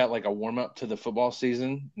people call that like a warm up to the football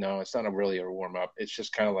season. No, it's not really a warm up. It's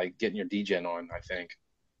just kind of like getting your DGen on, I think.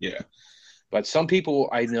 Yeah. But some people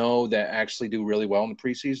I know that actually do really well in the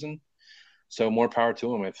preseason. So more power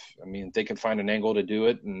to them. If they can find an angle to do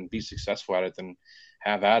it and be successful at it, then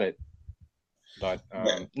have at it. But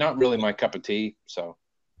not really my cup of tea. So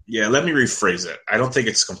yeah, let me rephrase it. I don't think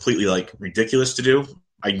it's completely like ridiculous to do.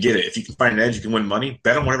 I get it. If you can find an edge, you can win money.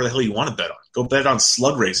 Bet on whatever the hell you want to bet on. Go bet on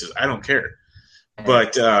slug races. I don't care.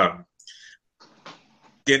 But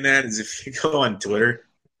getting at is if you go on Twitter,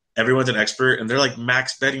 everyone's an expert, and they're like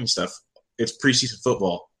max betting stuff. It's preseason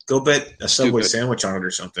football. Go bet a Subway sandwich on it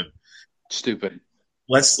or something. Stupid.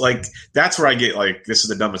 That's where I get like, this is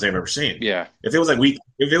the dumbest thing I've ever seen. Yeah. If it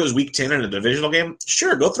was week 10 in a divisional game,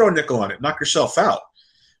 sure, go throw a nickel on it, knock yourself out.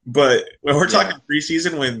 But when we're talking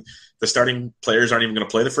preseason, when the starting players aren't even going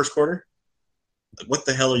to play the first quarter, what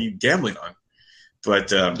the hell are you gambling on? But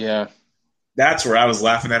that's where I was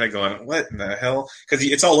laughing at it, going, "What in the hell?" Because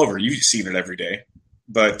it's all over. You've seen it every day.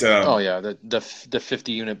 But the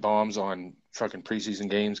 50-unit bombs on fucking preseason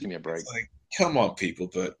games. Give me a break. Like, come on, people.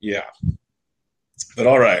 But yeah. But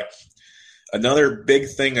all right, another big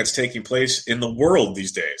thing that's taking place in the world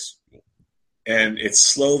these days, and it's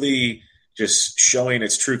slowly just showing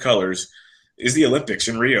its true colors, is the Olympics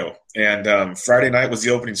in Rio. And Friday night was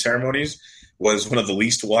the opening ceremonies. Was one of the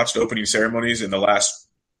least watched opening ceremonies in the last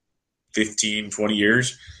 15, 20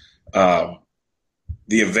 years. The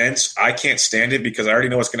events, I can't stand it because I already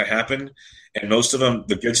know what's going to happen. And most of them,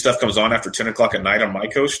 the good stuff comes on after 10 o'clock at night on my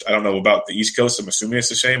coast. I don't know about the East Coast. I'm assuming it's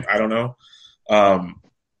the same. I don't know. I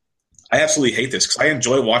absolutely hate this because I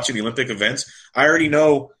enjoy watching the Olympic events. I already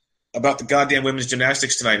know about the goddamn women's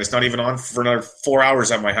gymnastics tonight. It's not even on for another 4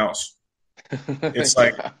 hours at my house. It's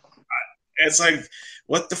like,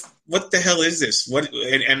 what the hell is this?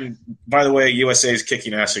 And by the way, USA is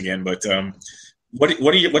kicking ass again. But what's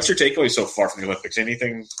your takeaway so far from the Olympics?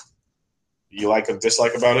 Anything you like or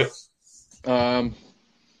dislike about it?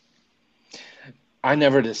 I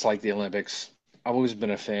never disliked the Olympics. I've always been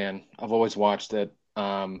a fan. I've always watched it.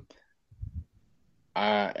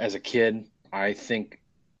 As a kid, I think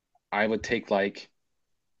I would take like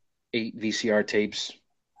 8 VCR tapes,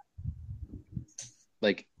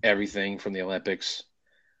 like everything from the Olympics,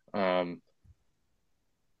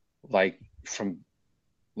 like from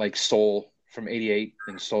like Seoul from '88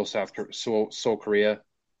 in Seoul, Seoul, Korea,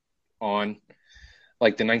 on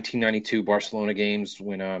like the 1992 Barcelona games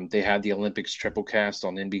when they had the Olympics triple cast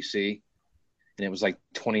on NBC. And it was like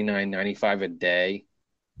 $29.95 a day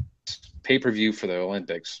pay-per-view for the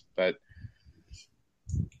Olympics. But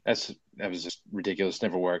that was just ridiculous.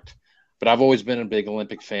 Never worked. But I've always been a big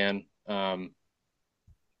Olympic fan. I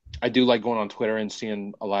do like going on Twitter and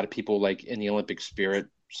seeing a lot of people like in the Olympic spirit,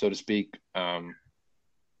 so to speak. There's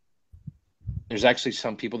actually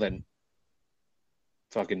some people that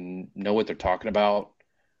fucking know what they're talking about.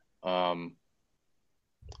 A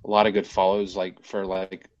lot of good follows, like for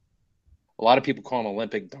like a lot of people call them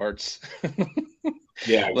Olympic darts.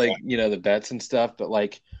 Yeah, like the bets and stuff. But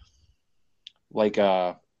like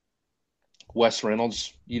Wes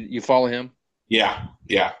Reynolds, you follow him? Yeah.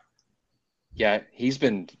 He's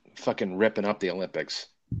been fucking ripping up the Olympics.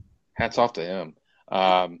 Hats off to him.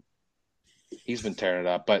 He's been tearing it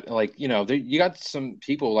up. But like you got some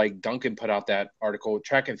people like Duncan put out that article.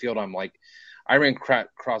 Track and field. I ran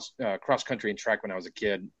cross country and track when I was a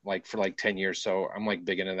kid, like for like 10 years. So I'm like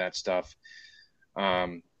big into that stuff.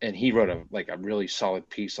 And he wrote a really solid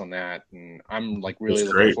piece on that. And I'm like really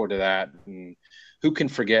looking forward to that. And who can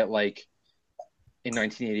forget like in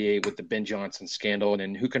 1988 with the Ben Johnson scandal, and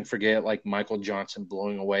then who can forget like Michael Johnson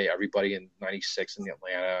blowing away everybody in '96 in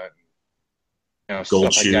Atlanta, and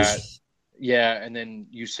gold stuff shoes. Like that. Yeah, and then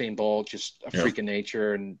Usain Bolt, just a freak of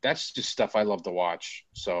nature, and that's just stuff I love to watch.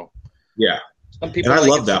 So yeah, some people and I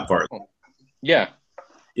like love that part. Yeah,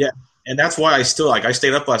 and that's why I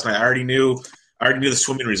stayed up last night. I already knew the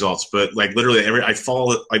swimming results, but like literally I'd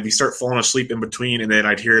start falling asleep in between, and then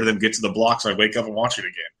I'd hear them get to the blocks, and I'd wake up and watch it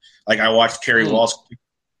again. Like I watched Carrie Walsh.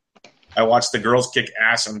 I watched the girls kick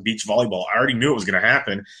ass on beach volleyball. I already knew it was going to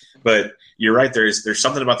happen, but you're right. There's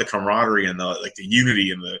something about the camaraderie and the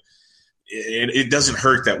unity and it doesn't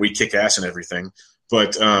hurt that we kick ass and everything,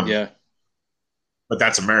 but but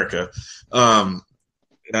that's America.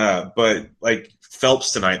 But like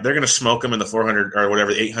Phelps tonight, they're going to smoke him in the 400 or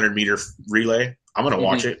whatever, the 800 meter relay. I'm going to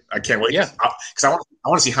watch it. I can't wait. Because I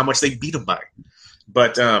want to see how much they beat him by.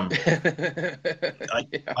 But the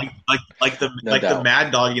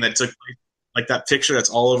mad dogging that took place, like that picture that's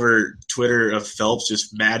all over Twitter of Phelps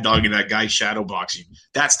just mad dogging that guy shadow boxing.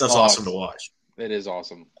 That stuff's awesome to watch. It is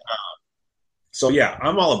awesome. So yeah,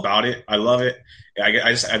 I'm all about it. I love it.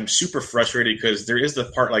 I'm super frustrated because there is the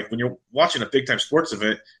part like when you're watching a big time sports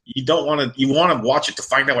event, you want to watch it to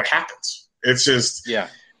find out what happens. It's just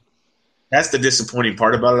That's the disappointing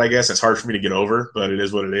part about it, I guess. It's hard for me to get over, but it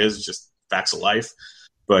is what it is. It's just facts of life.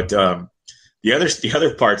 But the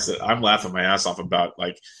other parts that I'm laughing my ass off about,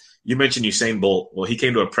 like you mentioned Usain Bolt. Well, he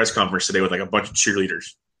came to a press conference today with like a bunch of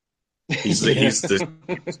cheerleaders. He's the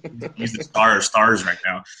star of stars right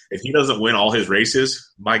now. If he doesn't win all his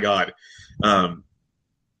races, my God.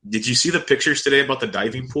 Did you see the pictures today about the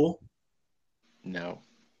diving pool? No,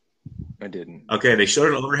 I didn't. Okay, they showed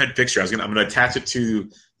an overhead picture. I'm gonna attach it to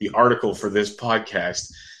the article for this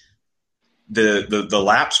podcast. The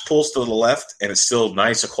laps pulls to the left, and it's still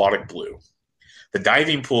nice aquatic blue. The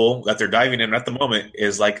diving pool that they're diving in at the moment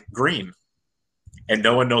is like green, and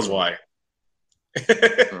no one knows why.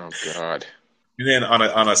 Oh God! And then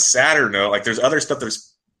on a sadder note, like there's other stuff.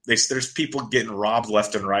 There's people getting robbed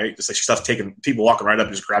left and right. Just like stuff taking people walking right up,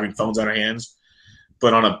 just grabbing phones out of hands.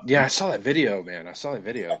 But I saw that video, man. I saw that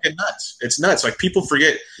video. It's nuts. It's nuts. Like people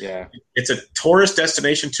forget. Yeah, it's a tourist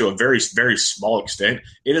destination to a very, very small extent.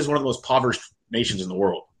 It is one of the most impoverished nations in the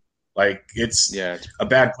world. Like it's a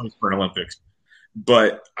bad place for an Olympics.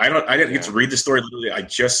 But I didn't get to read the story. Literally, I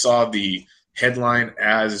just saw the headline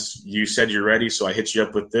as you said you're ready, so I hit you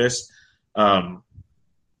up with this.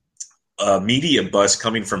 A media bus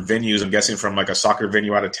coming from venues, I'm guessing from like a soccer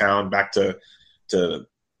venue out of town back to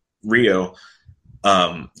Rio,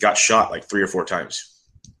 got shot like 3 or 4 times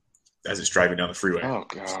as it's driving down the freeway. Oh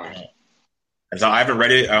God! And so I haven't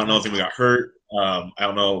read it. I don't know if anyone got hurt. I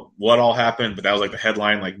don't know what all happened, but that was like the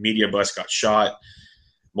headline: like media bus got shot,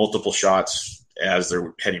 multiple shots as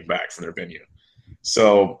they're heading back from their venue.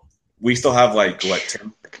 So we still have like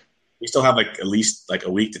we still have like at least like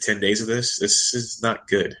a week to 10 days of this. This is not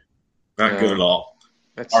good. Not good at all.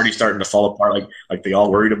 It's already starting to fall apart like they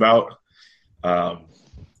all worried about.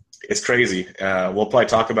 It's crazy. We'll probably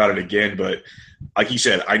talk about it again, but like you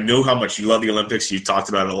said, I know how much you love the Olympics. You talked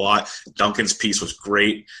about it a lot. Duncan's piece was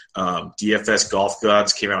great. DFS Golf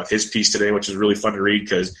Gods came out with his piece today, which is really fun to read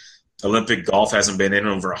because Olympic golf hasn't been in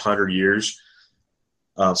over 100 years.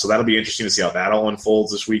 So that'll be interesting to see how that all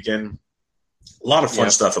unfolds this weekend. A lot of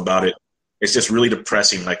fun stuff about it. It's just really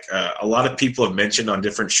depressing. Like a lot of people have mentioned on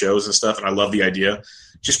different shows and stuff, and I love the idea.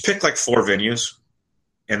 Just pick like 4 venues,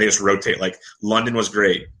 and they just rotate. Like London was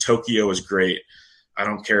great. Tokyo was great. I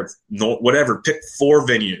don't care. Whatever. Pick 4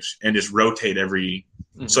 venues and just rotate every.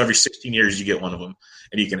 Mm-hmm. So every 16 years you get one of them,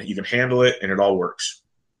 and you can handle it, and it all works.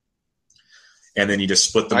 And then you just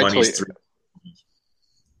split the monies through.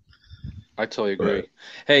 I totally agree.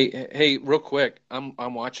 Hey, real quick, I'm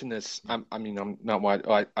watching this. I'm not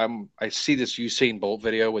watching. I see this Usain Bolt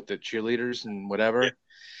video with the cheerleaders and whatever. Yeah.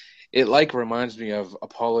 It like reminds me of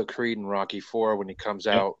Apollo Creed and Rocky IV when he comes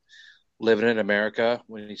out living in America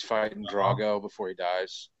when he's fighting Drago before he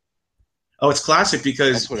dies. Oh, it's classic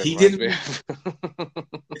because he didn't.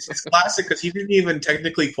 It's classic because he didn't even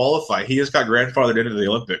technically qualify. He just got grandfathered into the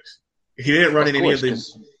Olympics. He didn't run in any of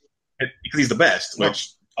these because he's the best, which.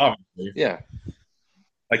 Obviously. Yeah.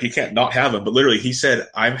 Like you can't not have him. But literally he said,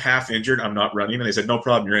 I'm half injured, I'm not running. And they said, no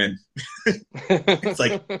problem, you're in. It's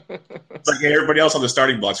like hey, everybody else on the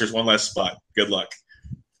starting blocks, there's one less spot. Good luck.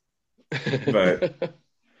 But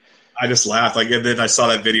I just laughed. Like, and then I saw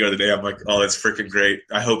that video today. I'm like, oh, that's freaking great.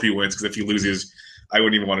 I hope he wins because if he loses, I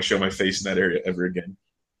wouldn't even want to show my face in that area ever again.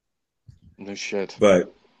 No shit.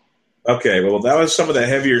 But okay, well that was some of the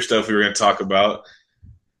heavier stuff we were going to talk about.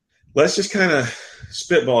 Let's just kind of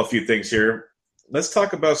spitball a few things here. Let's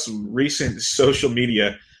talk about some recent social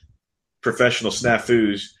media professional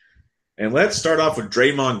snafus. And let's start off with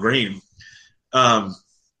Draymond Green.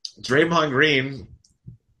 Draymond Green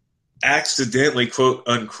accidentally, quote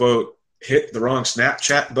unquote, hit the wrong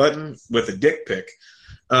Snapchat button with a dick pic.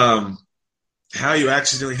 How you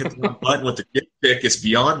accidentally hit the wrong button with a dick pic is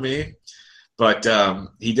beyond me. But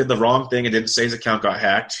he did the wrong thing and didn't say his account got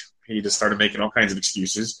hacked. He just started making all kinds of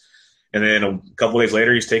excuses. And then a couple days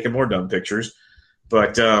later, he's taking more dumb pictures.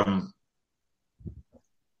 But and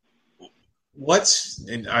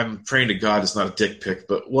I'm praying to God it's not a dick pic,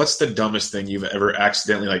 but what's the dumbest thing you've ever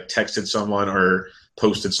accidentally like texted someone or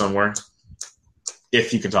posted somewhere?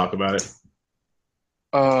 If you can talk about it.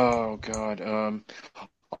 Oh, God.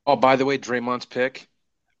 Oh, by the way, Draymond's pick.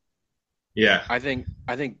 Yeah. I think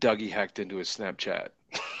Dougie hacked into his Snapchat.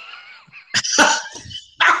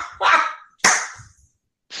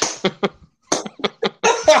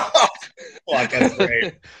 Well, that's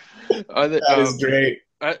great. That is great.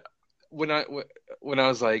 When I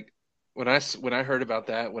heard about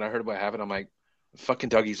that, when I heard what happened, I'm like, fucking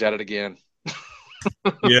Dougie's at it again.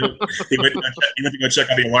 Yeah, he went to go check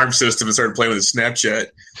out the alarm system and started playing with his Snapchat.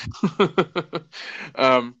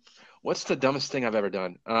 What's the dumbest thing I've ever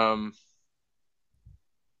done? God,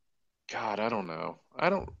 I don't know.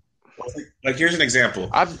 Like here's an example.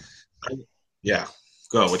 Yeah.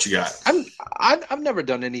 Go. What you got? I've never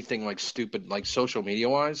done anything like stupid, like social media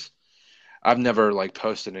wise. I've never like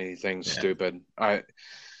posted anything stupid. I'm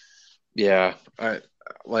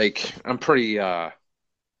pretty. I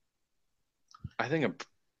think I'm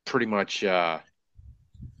pretty much. I'm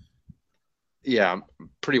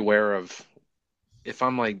pretty aware of if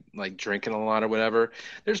I'm like drinking a lot or whatever.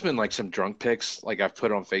 There's been like some drunk pics like I've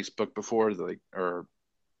put on Facebook before, like or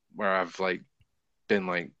where I've like been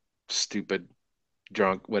like stupid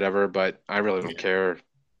drunk, whatever. But I really don't care.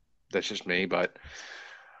 That's just me. But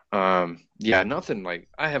nothing like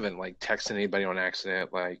I haven't like texted anybody on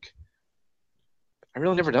accident. Like I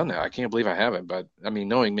really never done that. I can't believe I haven't. But I mean,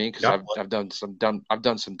 knowing me, because I've done some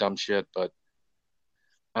dumb shit, but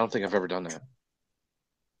I don't think I've ever done that.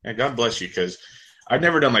 Yeah, God bless you, because I've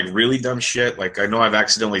never done like really dumb shit. Like I know I've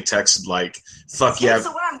accidentally texted like "fuck yeah."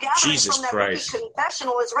 So what I'm gathering Jesus from that Christ!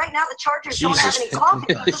 confessional is right now the Chargers don't have any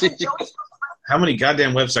coffee. How many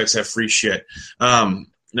goddamn websites have free shit?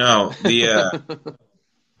 No, the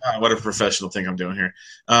what a professional thing I'm doing here.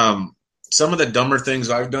 Some of the dumber things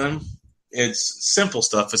I've done, it's simple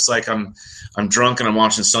stuff. It's like I'm drunk and I'm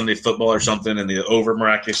watching Sunday football or something, and the over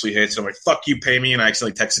miraculously hits. And I'm like, "Fuck you, pay me," and I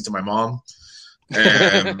accidentally text it to my mom.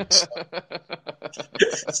 And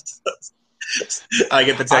I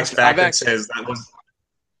get the text back that says that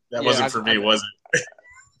wasn't for me, was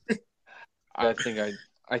it? I think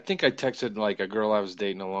I texted like a girl I was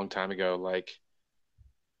dating a long time ago, like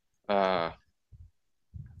I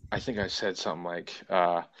think I said something like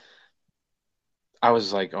I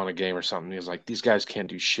was like on a game or something. He was like, "These guys can't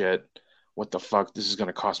do shit. What the fuck? This is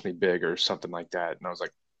gonna cost me big," or something like that. And I was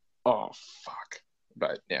like, "Oh fuck."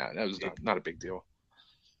 But yeah, that was not a big deal.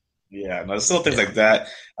 Yeah, no, still things like that.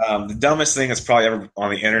 The dumbest thing that's probably ever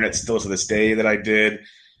on the internet still to this day that I did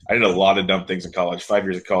a lot of dumb things in college, 5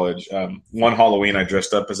 years of college. One Halloween, I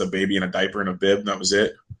dressed up as a baby in a diaper and a bib, and that was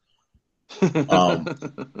it.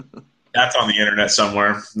 That's on the internet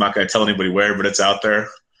somewhere. I'm not going to tell anybody where, but it's out there.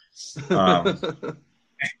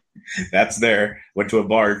 That's there. Went to a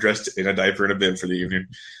bar dressed in a diaper and a bib for the evening.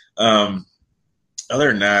 Other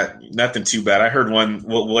than that, nothing too bad. I heard one.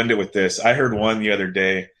 We'll end it with this. I heard one the other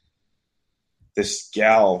day. This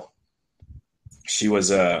gal, she was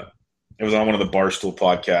it was on one of the Barstool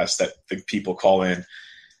podcasts that the people call in.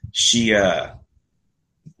 She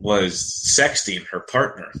was sexting her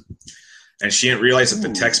partner, and she didn't realize that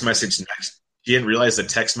the text message next. She didn't realize the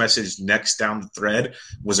text message next down the thread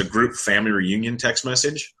was a group family reunion text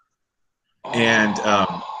message, and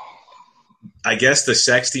I guess the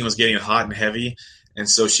sexting was getting hot and heavy. And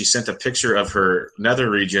so she sent a picture of her nether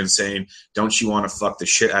region saying, "Don't you want to fuck the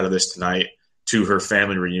shit out of this tonight?" to her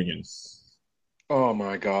family reunion. Oh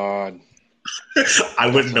my God. I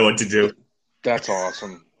wouldn't know what to do. That's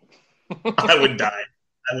awesome. I would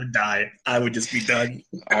die. I would just be done.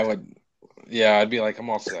 I'd be like, I'm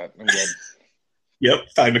all set. I'm good. Yep.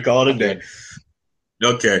 Time to call it a day.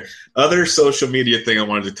 Okay. Other social media thing I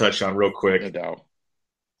wanted to touch on real quick. No doubt.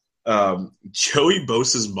 Joey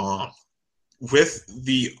Bosa's mom with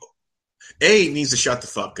the A needs to shut the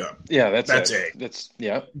fuck up. Yeah, that's A. That's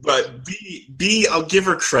yeah. But B, I'll give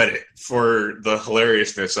her credit for the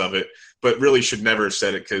hilariousness of it, but really should never have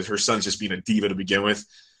said it because her son's just being a diva to begin with.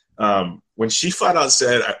 When she flat out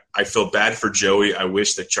said, I feel bad for Joey. I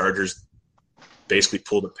wish the Chargers basically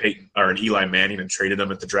pulled a Peyton or an Eli Manning and traded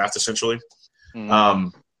him at the draft, essentially. Mm-hmm.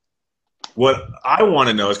 What I want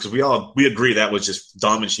to know is because we agree that was just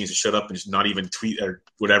dumb and she needs to shut up and just not even tweet or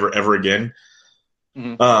whatever ever again.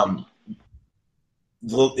 Mm-hmm.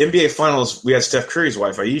 Well, NBA Finals, we had Steph Curry's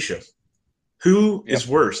wife, Ayesha. Who is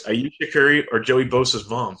worse, Ayesha Curry or Joey Bosa's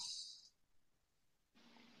mom?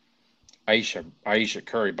 Ayesha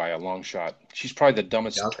Curry by a long shot. She's probably the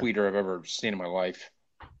dumbest tweeter I've ever seen in my life.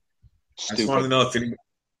 Stupid. I just wanted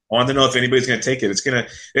to know if anybody's going to take it.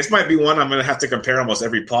 This might be one I'm going to have to compare almost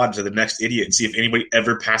every pod to the next idiot and see if anybody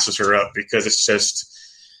ever passes her up because it's just.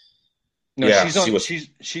 No,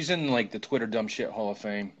 she's in like the Twitter Dumb Shit Hall of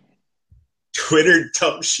Fame. Twitter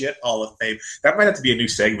Dumb Shit Hall of Fame. That might have to be a new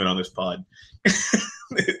segment on this pod.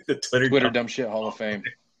 The Twitter Dumb Shit Hall of Fame.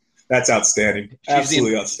 That's outstanding.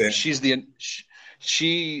 Absolutely outstanding.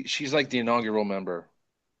 She's like the inaugural member.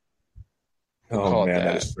 Oh man,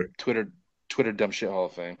 that is Twitter Dumb Shit Hall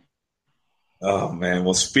of Fame. Oh man.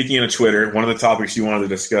 Well, speaking of Twitter, one of the topics you wanted to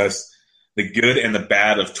discuss, the good and the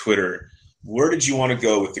bad of Twitter. Where did you want to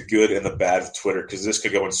go with the good and the bad of Twitter? Because this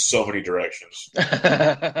could go in so many directions. So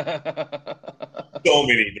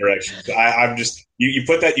many directions. I'm just you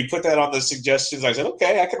put that on the suggestions. I said,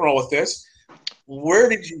 okay, I can roll with this. Where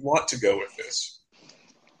did you want to go with this?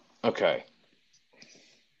 Okay.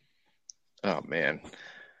 Oh man.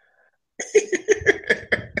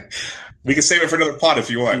 We can save it for another pod if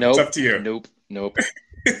you want. Nope. It's up to you. Nope.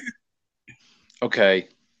 Okay.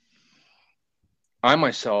 I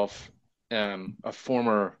myself am a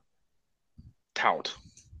former tout,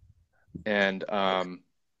 and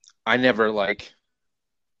I never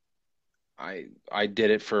I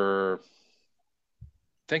did it for I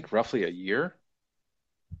think roughly a year,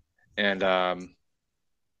 and then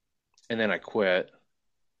I quit.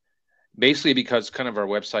 Basically because kind of our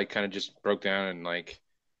website kind of just broke down and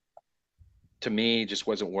to me just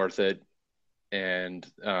wasn't worth it, and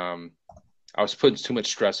I was putting too much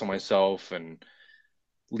stress on myself and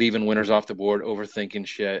leaving winners off the board, overthinking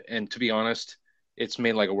shit. And to be honest, it's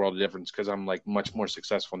made like a world of difference because I'm like much more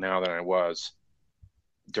successful now than I was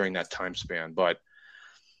during that time span. But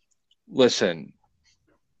listen,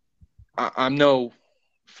 I'm no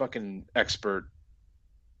fucking expert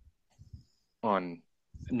on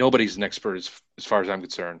nobody's an expert as far as I'm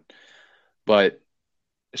concerned, but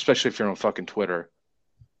especially if you're on fucking Twitter.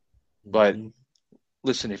 But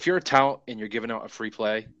listen, if you're a tout and you're giving out a free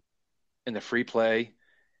play, and the free play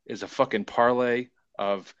is a fucking parlay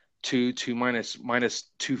of two minus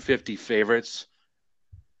 250 favorites,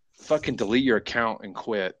 fucking delete your account and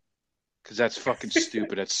quit, because that's fucking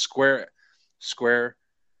stupid. That's square.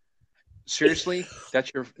 Seriously,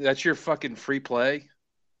 that's your fucking free play.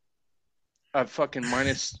 A fucking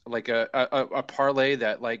minus like a parlay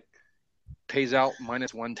that like pays out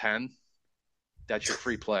minus 110. That's your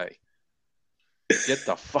free play. Get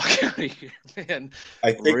the fuck out of here, man.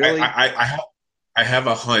 I think really? I have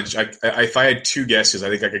a hunch. If I had two guesses, I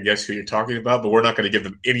think I could guess who you're talking about, but we're not going to give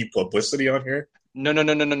them any publicity on here. No.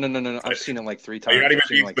 I've seen it like 3 times. You're not even I've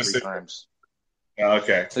seen it like 3 times. Oh,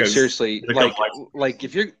 okay. Like, seriously, like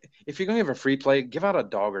if you're going to give a free play, give out a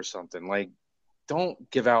dog or something. Like,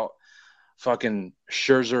 don't give out fucking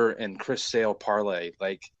Scherzer and Chris Sale parlay.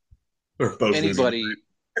 Like, anybody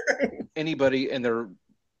and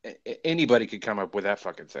anybody could come up with that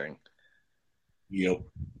fucking thing. Yep.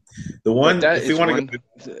 The one if you want to go,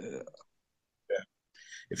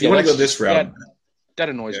 if you want to go this route, that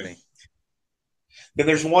annoys me. Then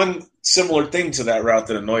there's one similar thing to that route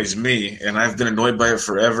that annoys me, and I've been annoyed by it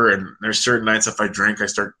forever. And there's certain nights if I drink, I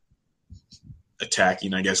start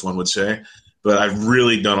attacking, I guess one would say. But I've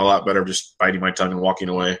really done a lot better just biting my tongue and walking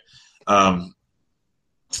away. No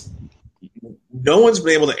one's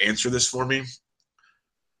been able to answer this for me.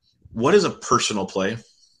 What is a personal play?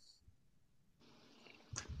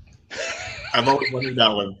 I've always wondered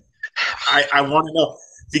that one. I want to know,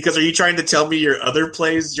 because are you trying to tell me your other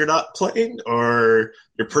plays you're not playing, or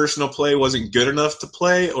your personal play wasn't good enough to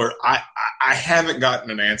play, or I haven't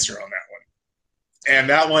gotten an answer on that one. And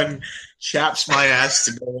that one chaps my ass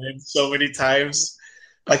to go in so many times.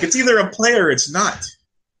 Like, it's either a play or it's not.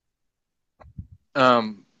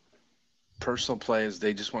 Personal plays,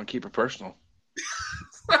 they just want to keep it personal.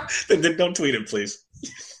 Then don't tweet it, please.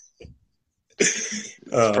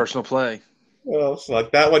 Personal play. Well,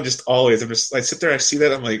 fuck, that one just always. I sit there, I see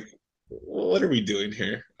that, I'm like, what are we doing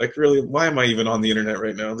here? Like, really, why am I even on the internet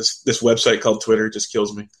right now? This website called Twitter just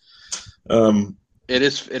kills me.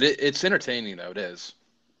 It's entertaining though. It is.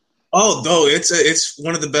 Oh no, it's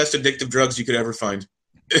one of the best addictive drugs you could ever find.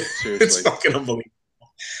 Seriously. It's fucking unbelievable.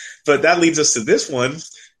 But that leads us to this one: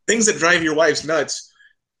 things that drive your wife's nuts.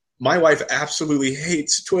 My wife absolutely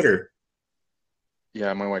hates Twitter.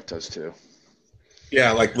 Yeah, my wife does too.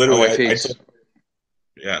 Yeah, like literally.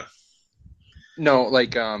 Yeah. No,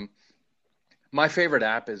 like my favorite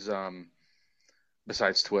app is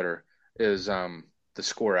besides Twitter is the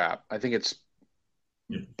Score app. I think it's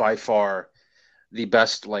by far the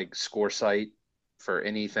best like score site for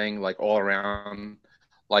anything, like all around.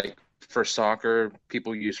 Like for soccer,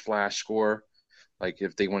 people use Flash Score. Like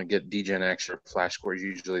if they want to get DGenX or Flash Score is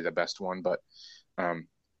usually the best one, but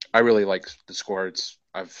I really like the Score. It's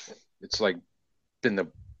like been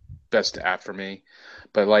the best app for me.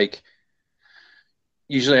 But like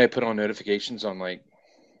usually I put on notifications on like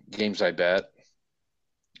games I bet.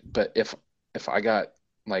 But if I got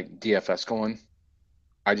like DFS going,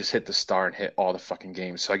 I just hit the star and hit all the fucking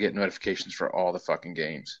games. So I get notifications for all the fucking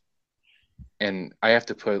games. And I have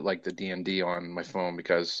to put like the DND on my phone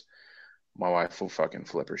because my wife will fucking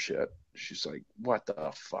flip her shit. She's like, what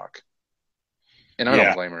the fuck? And I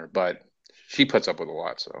don't blame her, but she puts up with a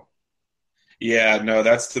lot, so. Yeah, no,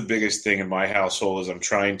 that's the biggest thing in my household is I'm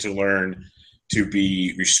trying to learn to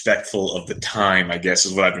be respectful of the time, I guess,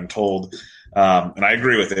 is what I've been told. And I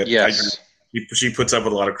agree with it. Yes. She puts up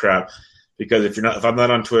with a lot of crap because if I'm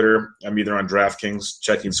not on Twitter, I'm either on DraftKings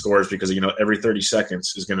checking scores because, every 30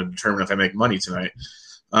 seconds is going to determine if I make money tonight.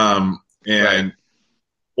 And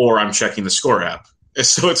or I'm checking the score app.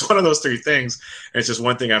 So it's one of those three things, and it's just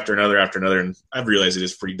one thing after another, and I've realized it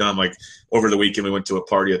is pretty dumb. Like over the weekend, we went to a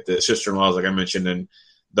party at the sister-in-law's, like I mentioned, and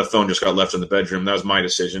the phone just got left in the bedroom. That was my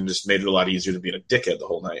decision. Just made it a lot easier than being a dickhead the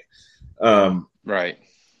whole night. Right.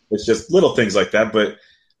 It's just little things like that. But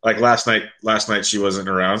like last night she wasn't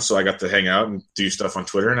around, so I got to hang out and do stuff on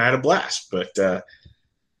Twitter, and I had a blast. But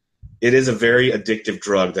it is a very addictive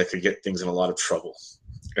drug that could get things in a lot of trouble.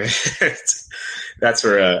 That's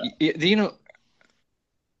where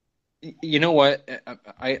you know what?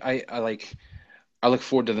 I look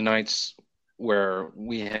forward to the nights where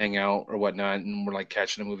we hang out or whatnot and we're like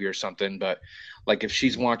catching a movie or something. But like if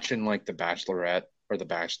she's watching like The Bachelorette or The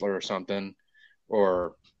Bachelor or something,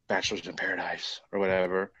 or Bachelors in Paradise or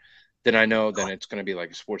whatever, then I know then it's going to be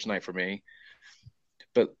like a sports night for me.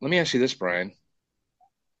 But let me ask you this, Brian.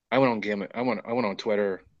 I went on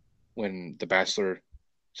Twitter when The Bachelor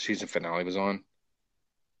season finale was on.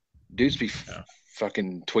 Dudes be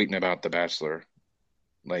fucking tweeting about The Bachelor.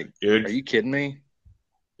 Like, dude, are you kidding me?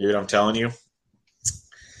 Dude, I'm telling you.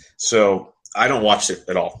 So I don't watch it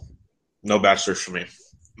at all. No Bachelors for me.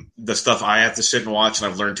 The stuff I have to sit and watch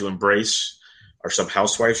and I've learned to embrace are some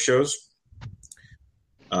housewife shows.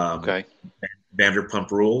 Okay.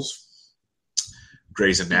 Vanderpump Rules,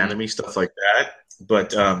 Grey's Anatomy, stuff like that.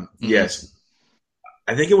 But yes,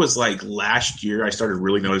 I think it was like last year I started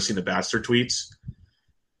really noticing the Bachelor tweets.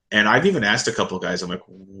 And I've even asked a couple of guys, I'm like,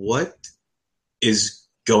 what is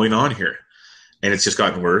going on here? And it's just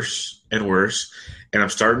gotten worse and worse. And I'm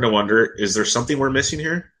starting to wonder, is there something we're missing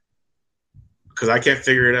here? Because I can't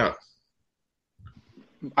figure it out.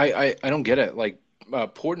 I don't get it. Like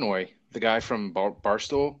Portnoy, the guy from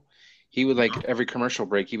Barstool, he would like every commercial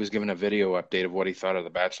break, he was giving a video update of what he thought of The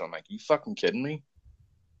Bachelor. I'm like, you fucking kidding me?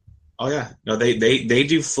 Oh yeah, no, they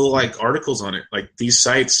do full like articles on it. Like these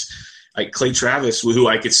sites, like Clay Travis, who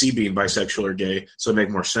I could see being bisexual or gay, so it make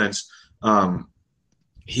more sense.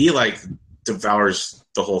 He like devours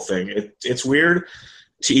the whole thing. It's weird.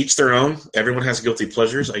 To each their own. Everyone has guilty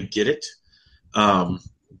pleasures. I get it.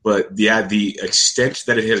 But yeah, the extent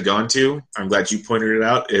that it has gone to, I'm glad you pointed it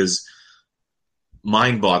out, is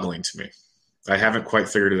mind-boggling to me. I haven't quite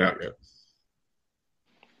figured it out yet.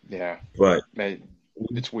 Yeah, but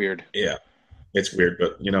it's weird. Yeah, it's weird,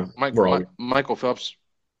 but you know, Michael Phelps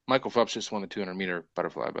just won the 200-meter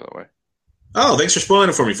butterfly, by the way. Oh, thanks for spoiling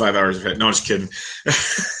it for me 5 hours ahead. No, I'm just kidding.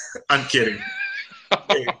 I'm kidding.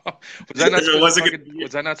 Was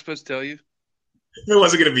I not supposed to tell you? It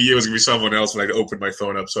wasn't going to be you. It was going to be someone else when I opened my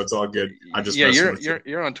phone up, so it's all good. I'm just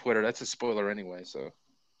you're on Twitter. That's a spoiler anyway. So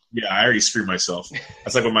yeah, I already screwed myself.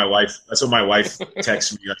 That's like when my wife. That's when my wife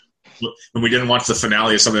texts me when we didn't watch the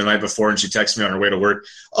finale of something the night before, and she texts me on her way to work.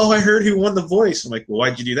 Oh, I heard who won The Voice. I'm like, well,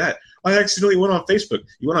 why'd you do that? I accidentally went on Facebook.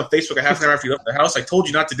 You went on Facebook a half an hour after you left the house. I told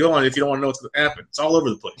you not to go on it if you don't want to know what's going to happen. It's all over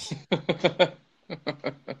the place.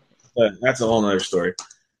 But that's a whole other story.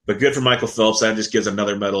 But good for Michael Phelps. That just gives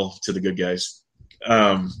another medal to the good guys.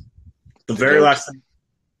 The very last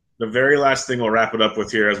thing we'll wrap it up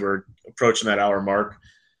with here as we're approaching that hour mark.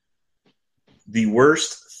 The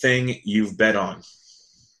worst thing you've bet on.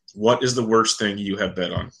 What is the worst thing you have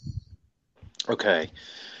bet on? Okay.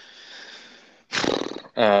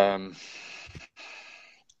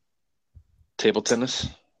 Table tennis.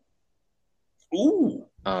 Ooh.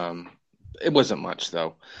 It wasn't much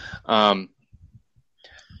though.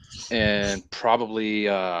 And probably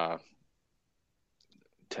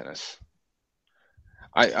tennis.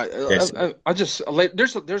 I just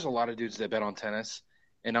there's a lot of dudes that bet on tennis,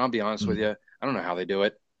 and I'll be honest with you, I don't know how they do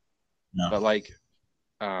it. No. But like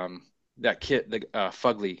that kid, the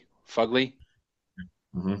Fugly,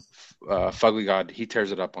 Fugly God, he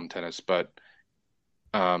tears it up on tennis. But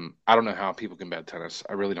I don't know how people can bet tennis.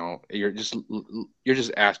 I really don't. You're just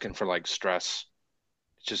asking for like stress.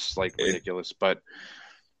 It's just like ridiculous. But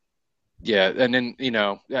yeah, and then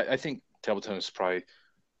I think table tennis is probably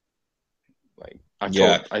like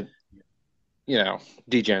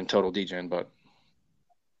total degen, but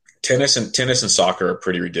tennis and soccer are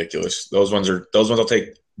pretty ridiculous. Those ones will take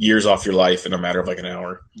years off your life in a matter of like an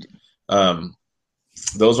hour.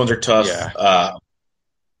 Those ones are tough. Yeah.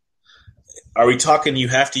 Are we talking you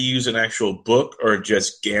have to use an actual book or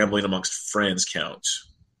just gambling amongst friends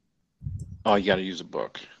counts? Oh, you got to use a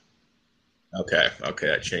book. Okay,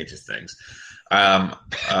 that changes things.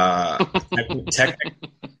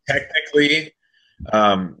 Technically,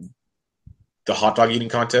 the hot dog eating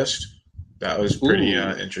contest, that was pretty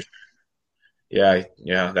interesting. Yeah,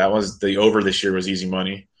 that was the over this year was easy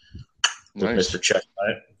money. Nice. Mr.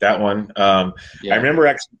 Chestnut, that one. Yeah. I remember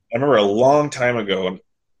a long time ago,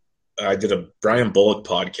 I did a Brian Bullock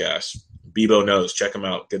podcast Bebo knows. Check him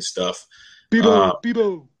out. Good stuff.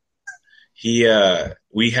 Bebo.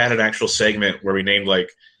 We had an actual segment where we named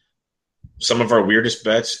like some of our weirdest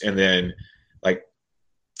bets, and then like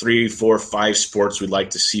 3, 4, 5 sports we'd like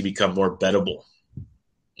to see become more bettable.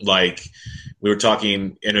 Like we were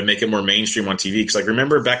talking, and to make it more mainstream on TV. Because like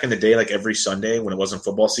remember back in the day, like every Sunday when it wasn't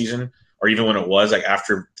football season, or even when it was like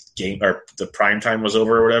after game or the prime time was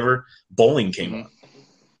over or whatever, bowling came up.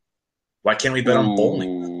 Why can't we bet on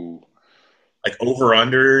bowling? Like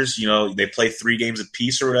over-unders, you know, they play 3 games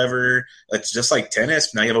apiece or whatever. It's just like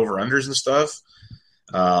tennis. Now you have over-unders and stuff.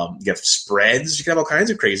 You have spreads. You can have all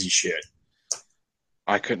kinds of crazy shit.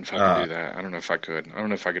 I couldn't fucking do that. I don't know if I could. I don't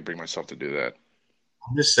know if I could bring myself to do that.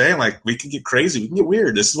 I'm just saying, like, we can get crazy. We can get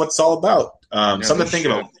weird. This is what it's all about. Something to think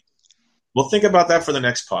about. We'll think about that for the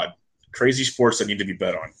next pod. Crazy sports that need to be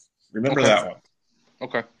bet on. Remember that one.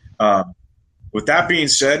 Okay. With that being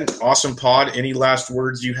said, awesome pod. Any last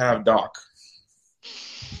words you have, Doc?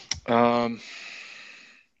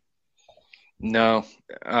 No.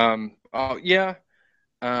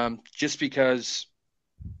 Just because,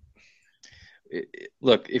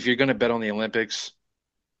 look, if you're going to bet on the Olympics,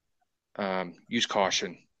 use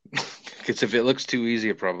caution. Because if it looks too easy,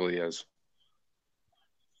 it probably is.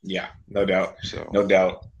 Yeah, no doubt. No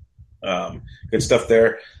doubt. Good stuff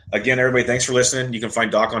there. Again, everybody, thanks for listening. You can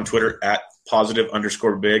find Doc on Twitter at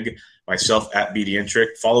 @positive_big, myself at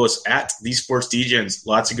BDintric. Follow us at These Sports DJs.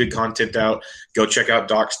 Lots of good content out. Go check out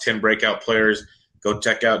Doc's 10 breakout players. Go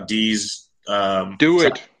check out D's. Do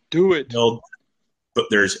it. But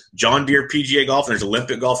there's John Deere PGA Golf and there's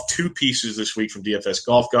Olympic Golf, 2 pieces this week from DFS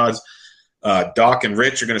Golf Gods. Doc and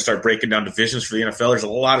Rich are going to start breaking down divisions for the NFL. There's a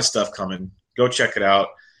lot of stuff coming. Go check it out.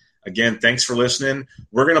 Again, thanks for listening.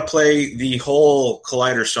 We're going to play the whole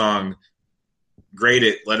Collider song. Grade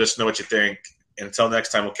it. Let us know what you think. And until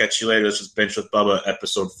next time, we'll catch you later. This was Bench with Bubba,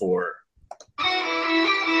 episode 4.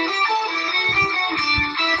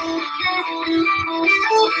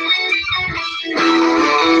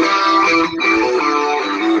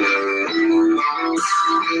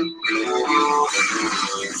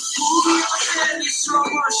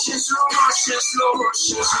 Slow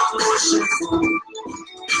motion.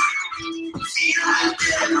 Feel like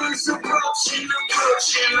demons approaching.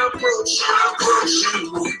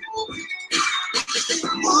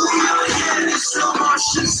 Move your head in slow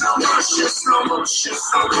motion.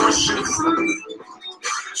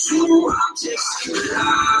 Two objects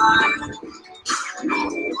collide. No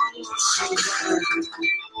one will survive.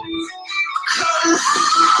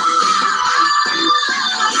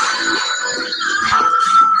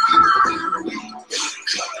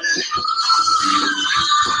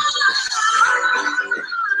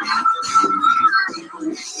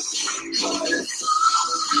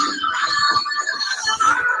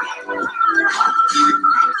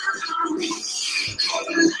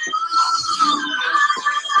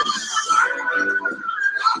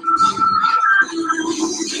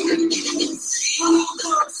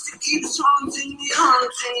 Keeps haunting me.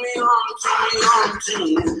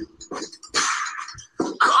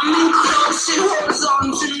 Coming close, it holds on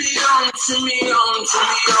to me.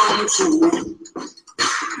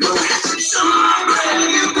 Somewhere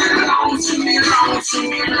you belong to me.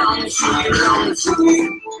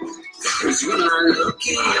 Cause when I look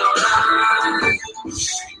in your eyes,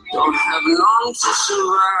 don't have long to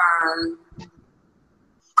survive.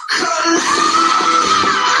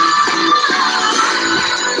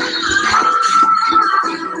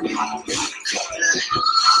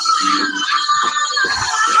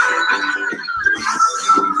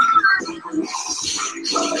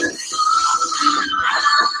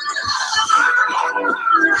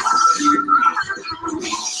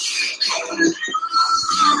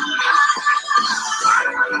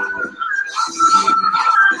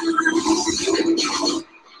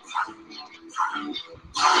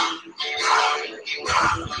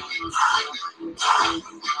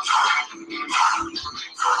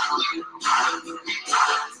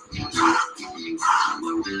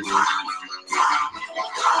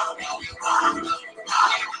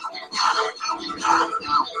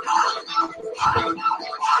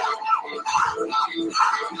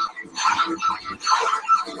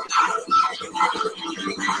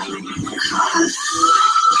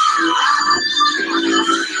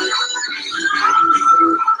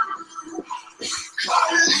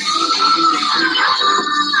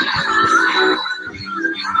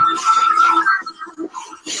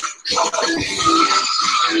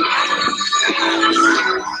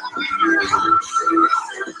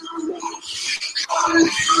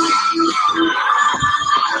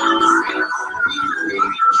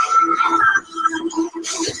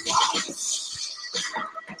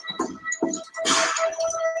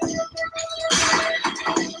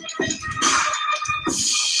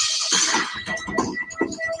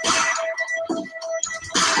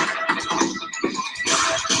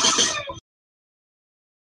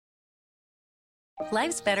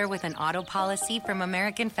 Life's better with an auto policy from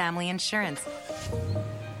American Family Insurance.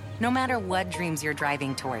 No matter what dreams you're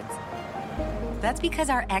driving towards. That's because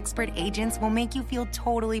our expert agents will make you feel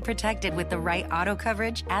totally protected with the right auto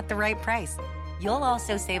coverage at the right price. You'll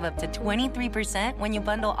also save up to 23% when you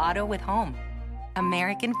bundle auto with home.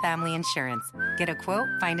 American Family Insurance. Get a quote,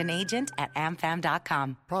 find an agent at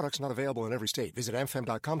amfam.com. Products not available in every state. Visit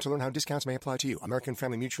amfam.com to learn how discounts may apply to you. American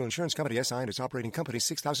Family Mutual Insurance Company, SI, and its operating company,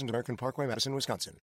 6000 American Parkway, Madison, Wisconsin.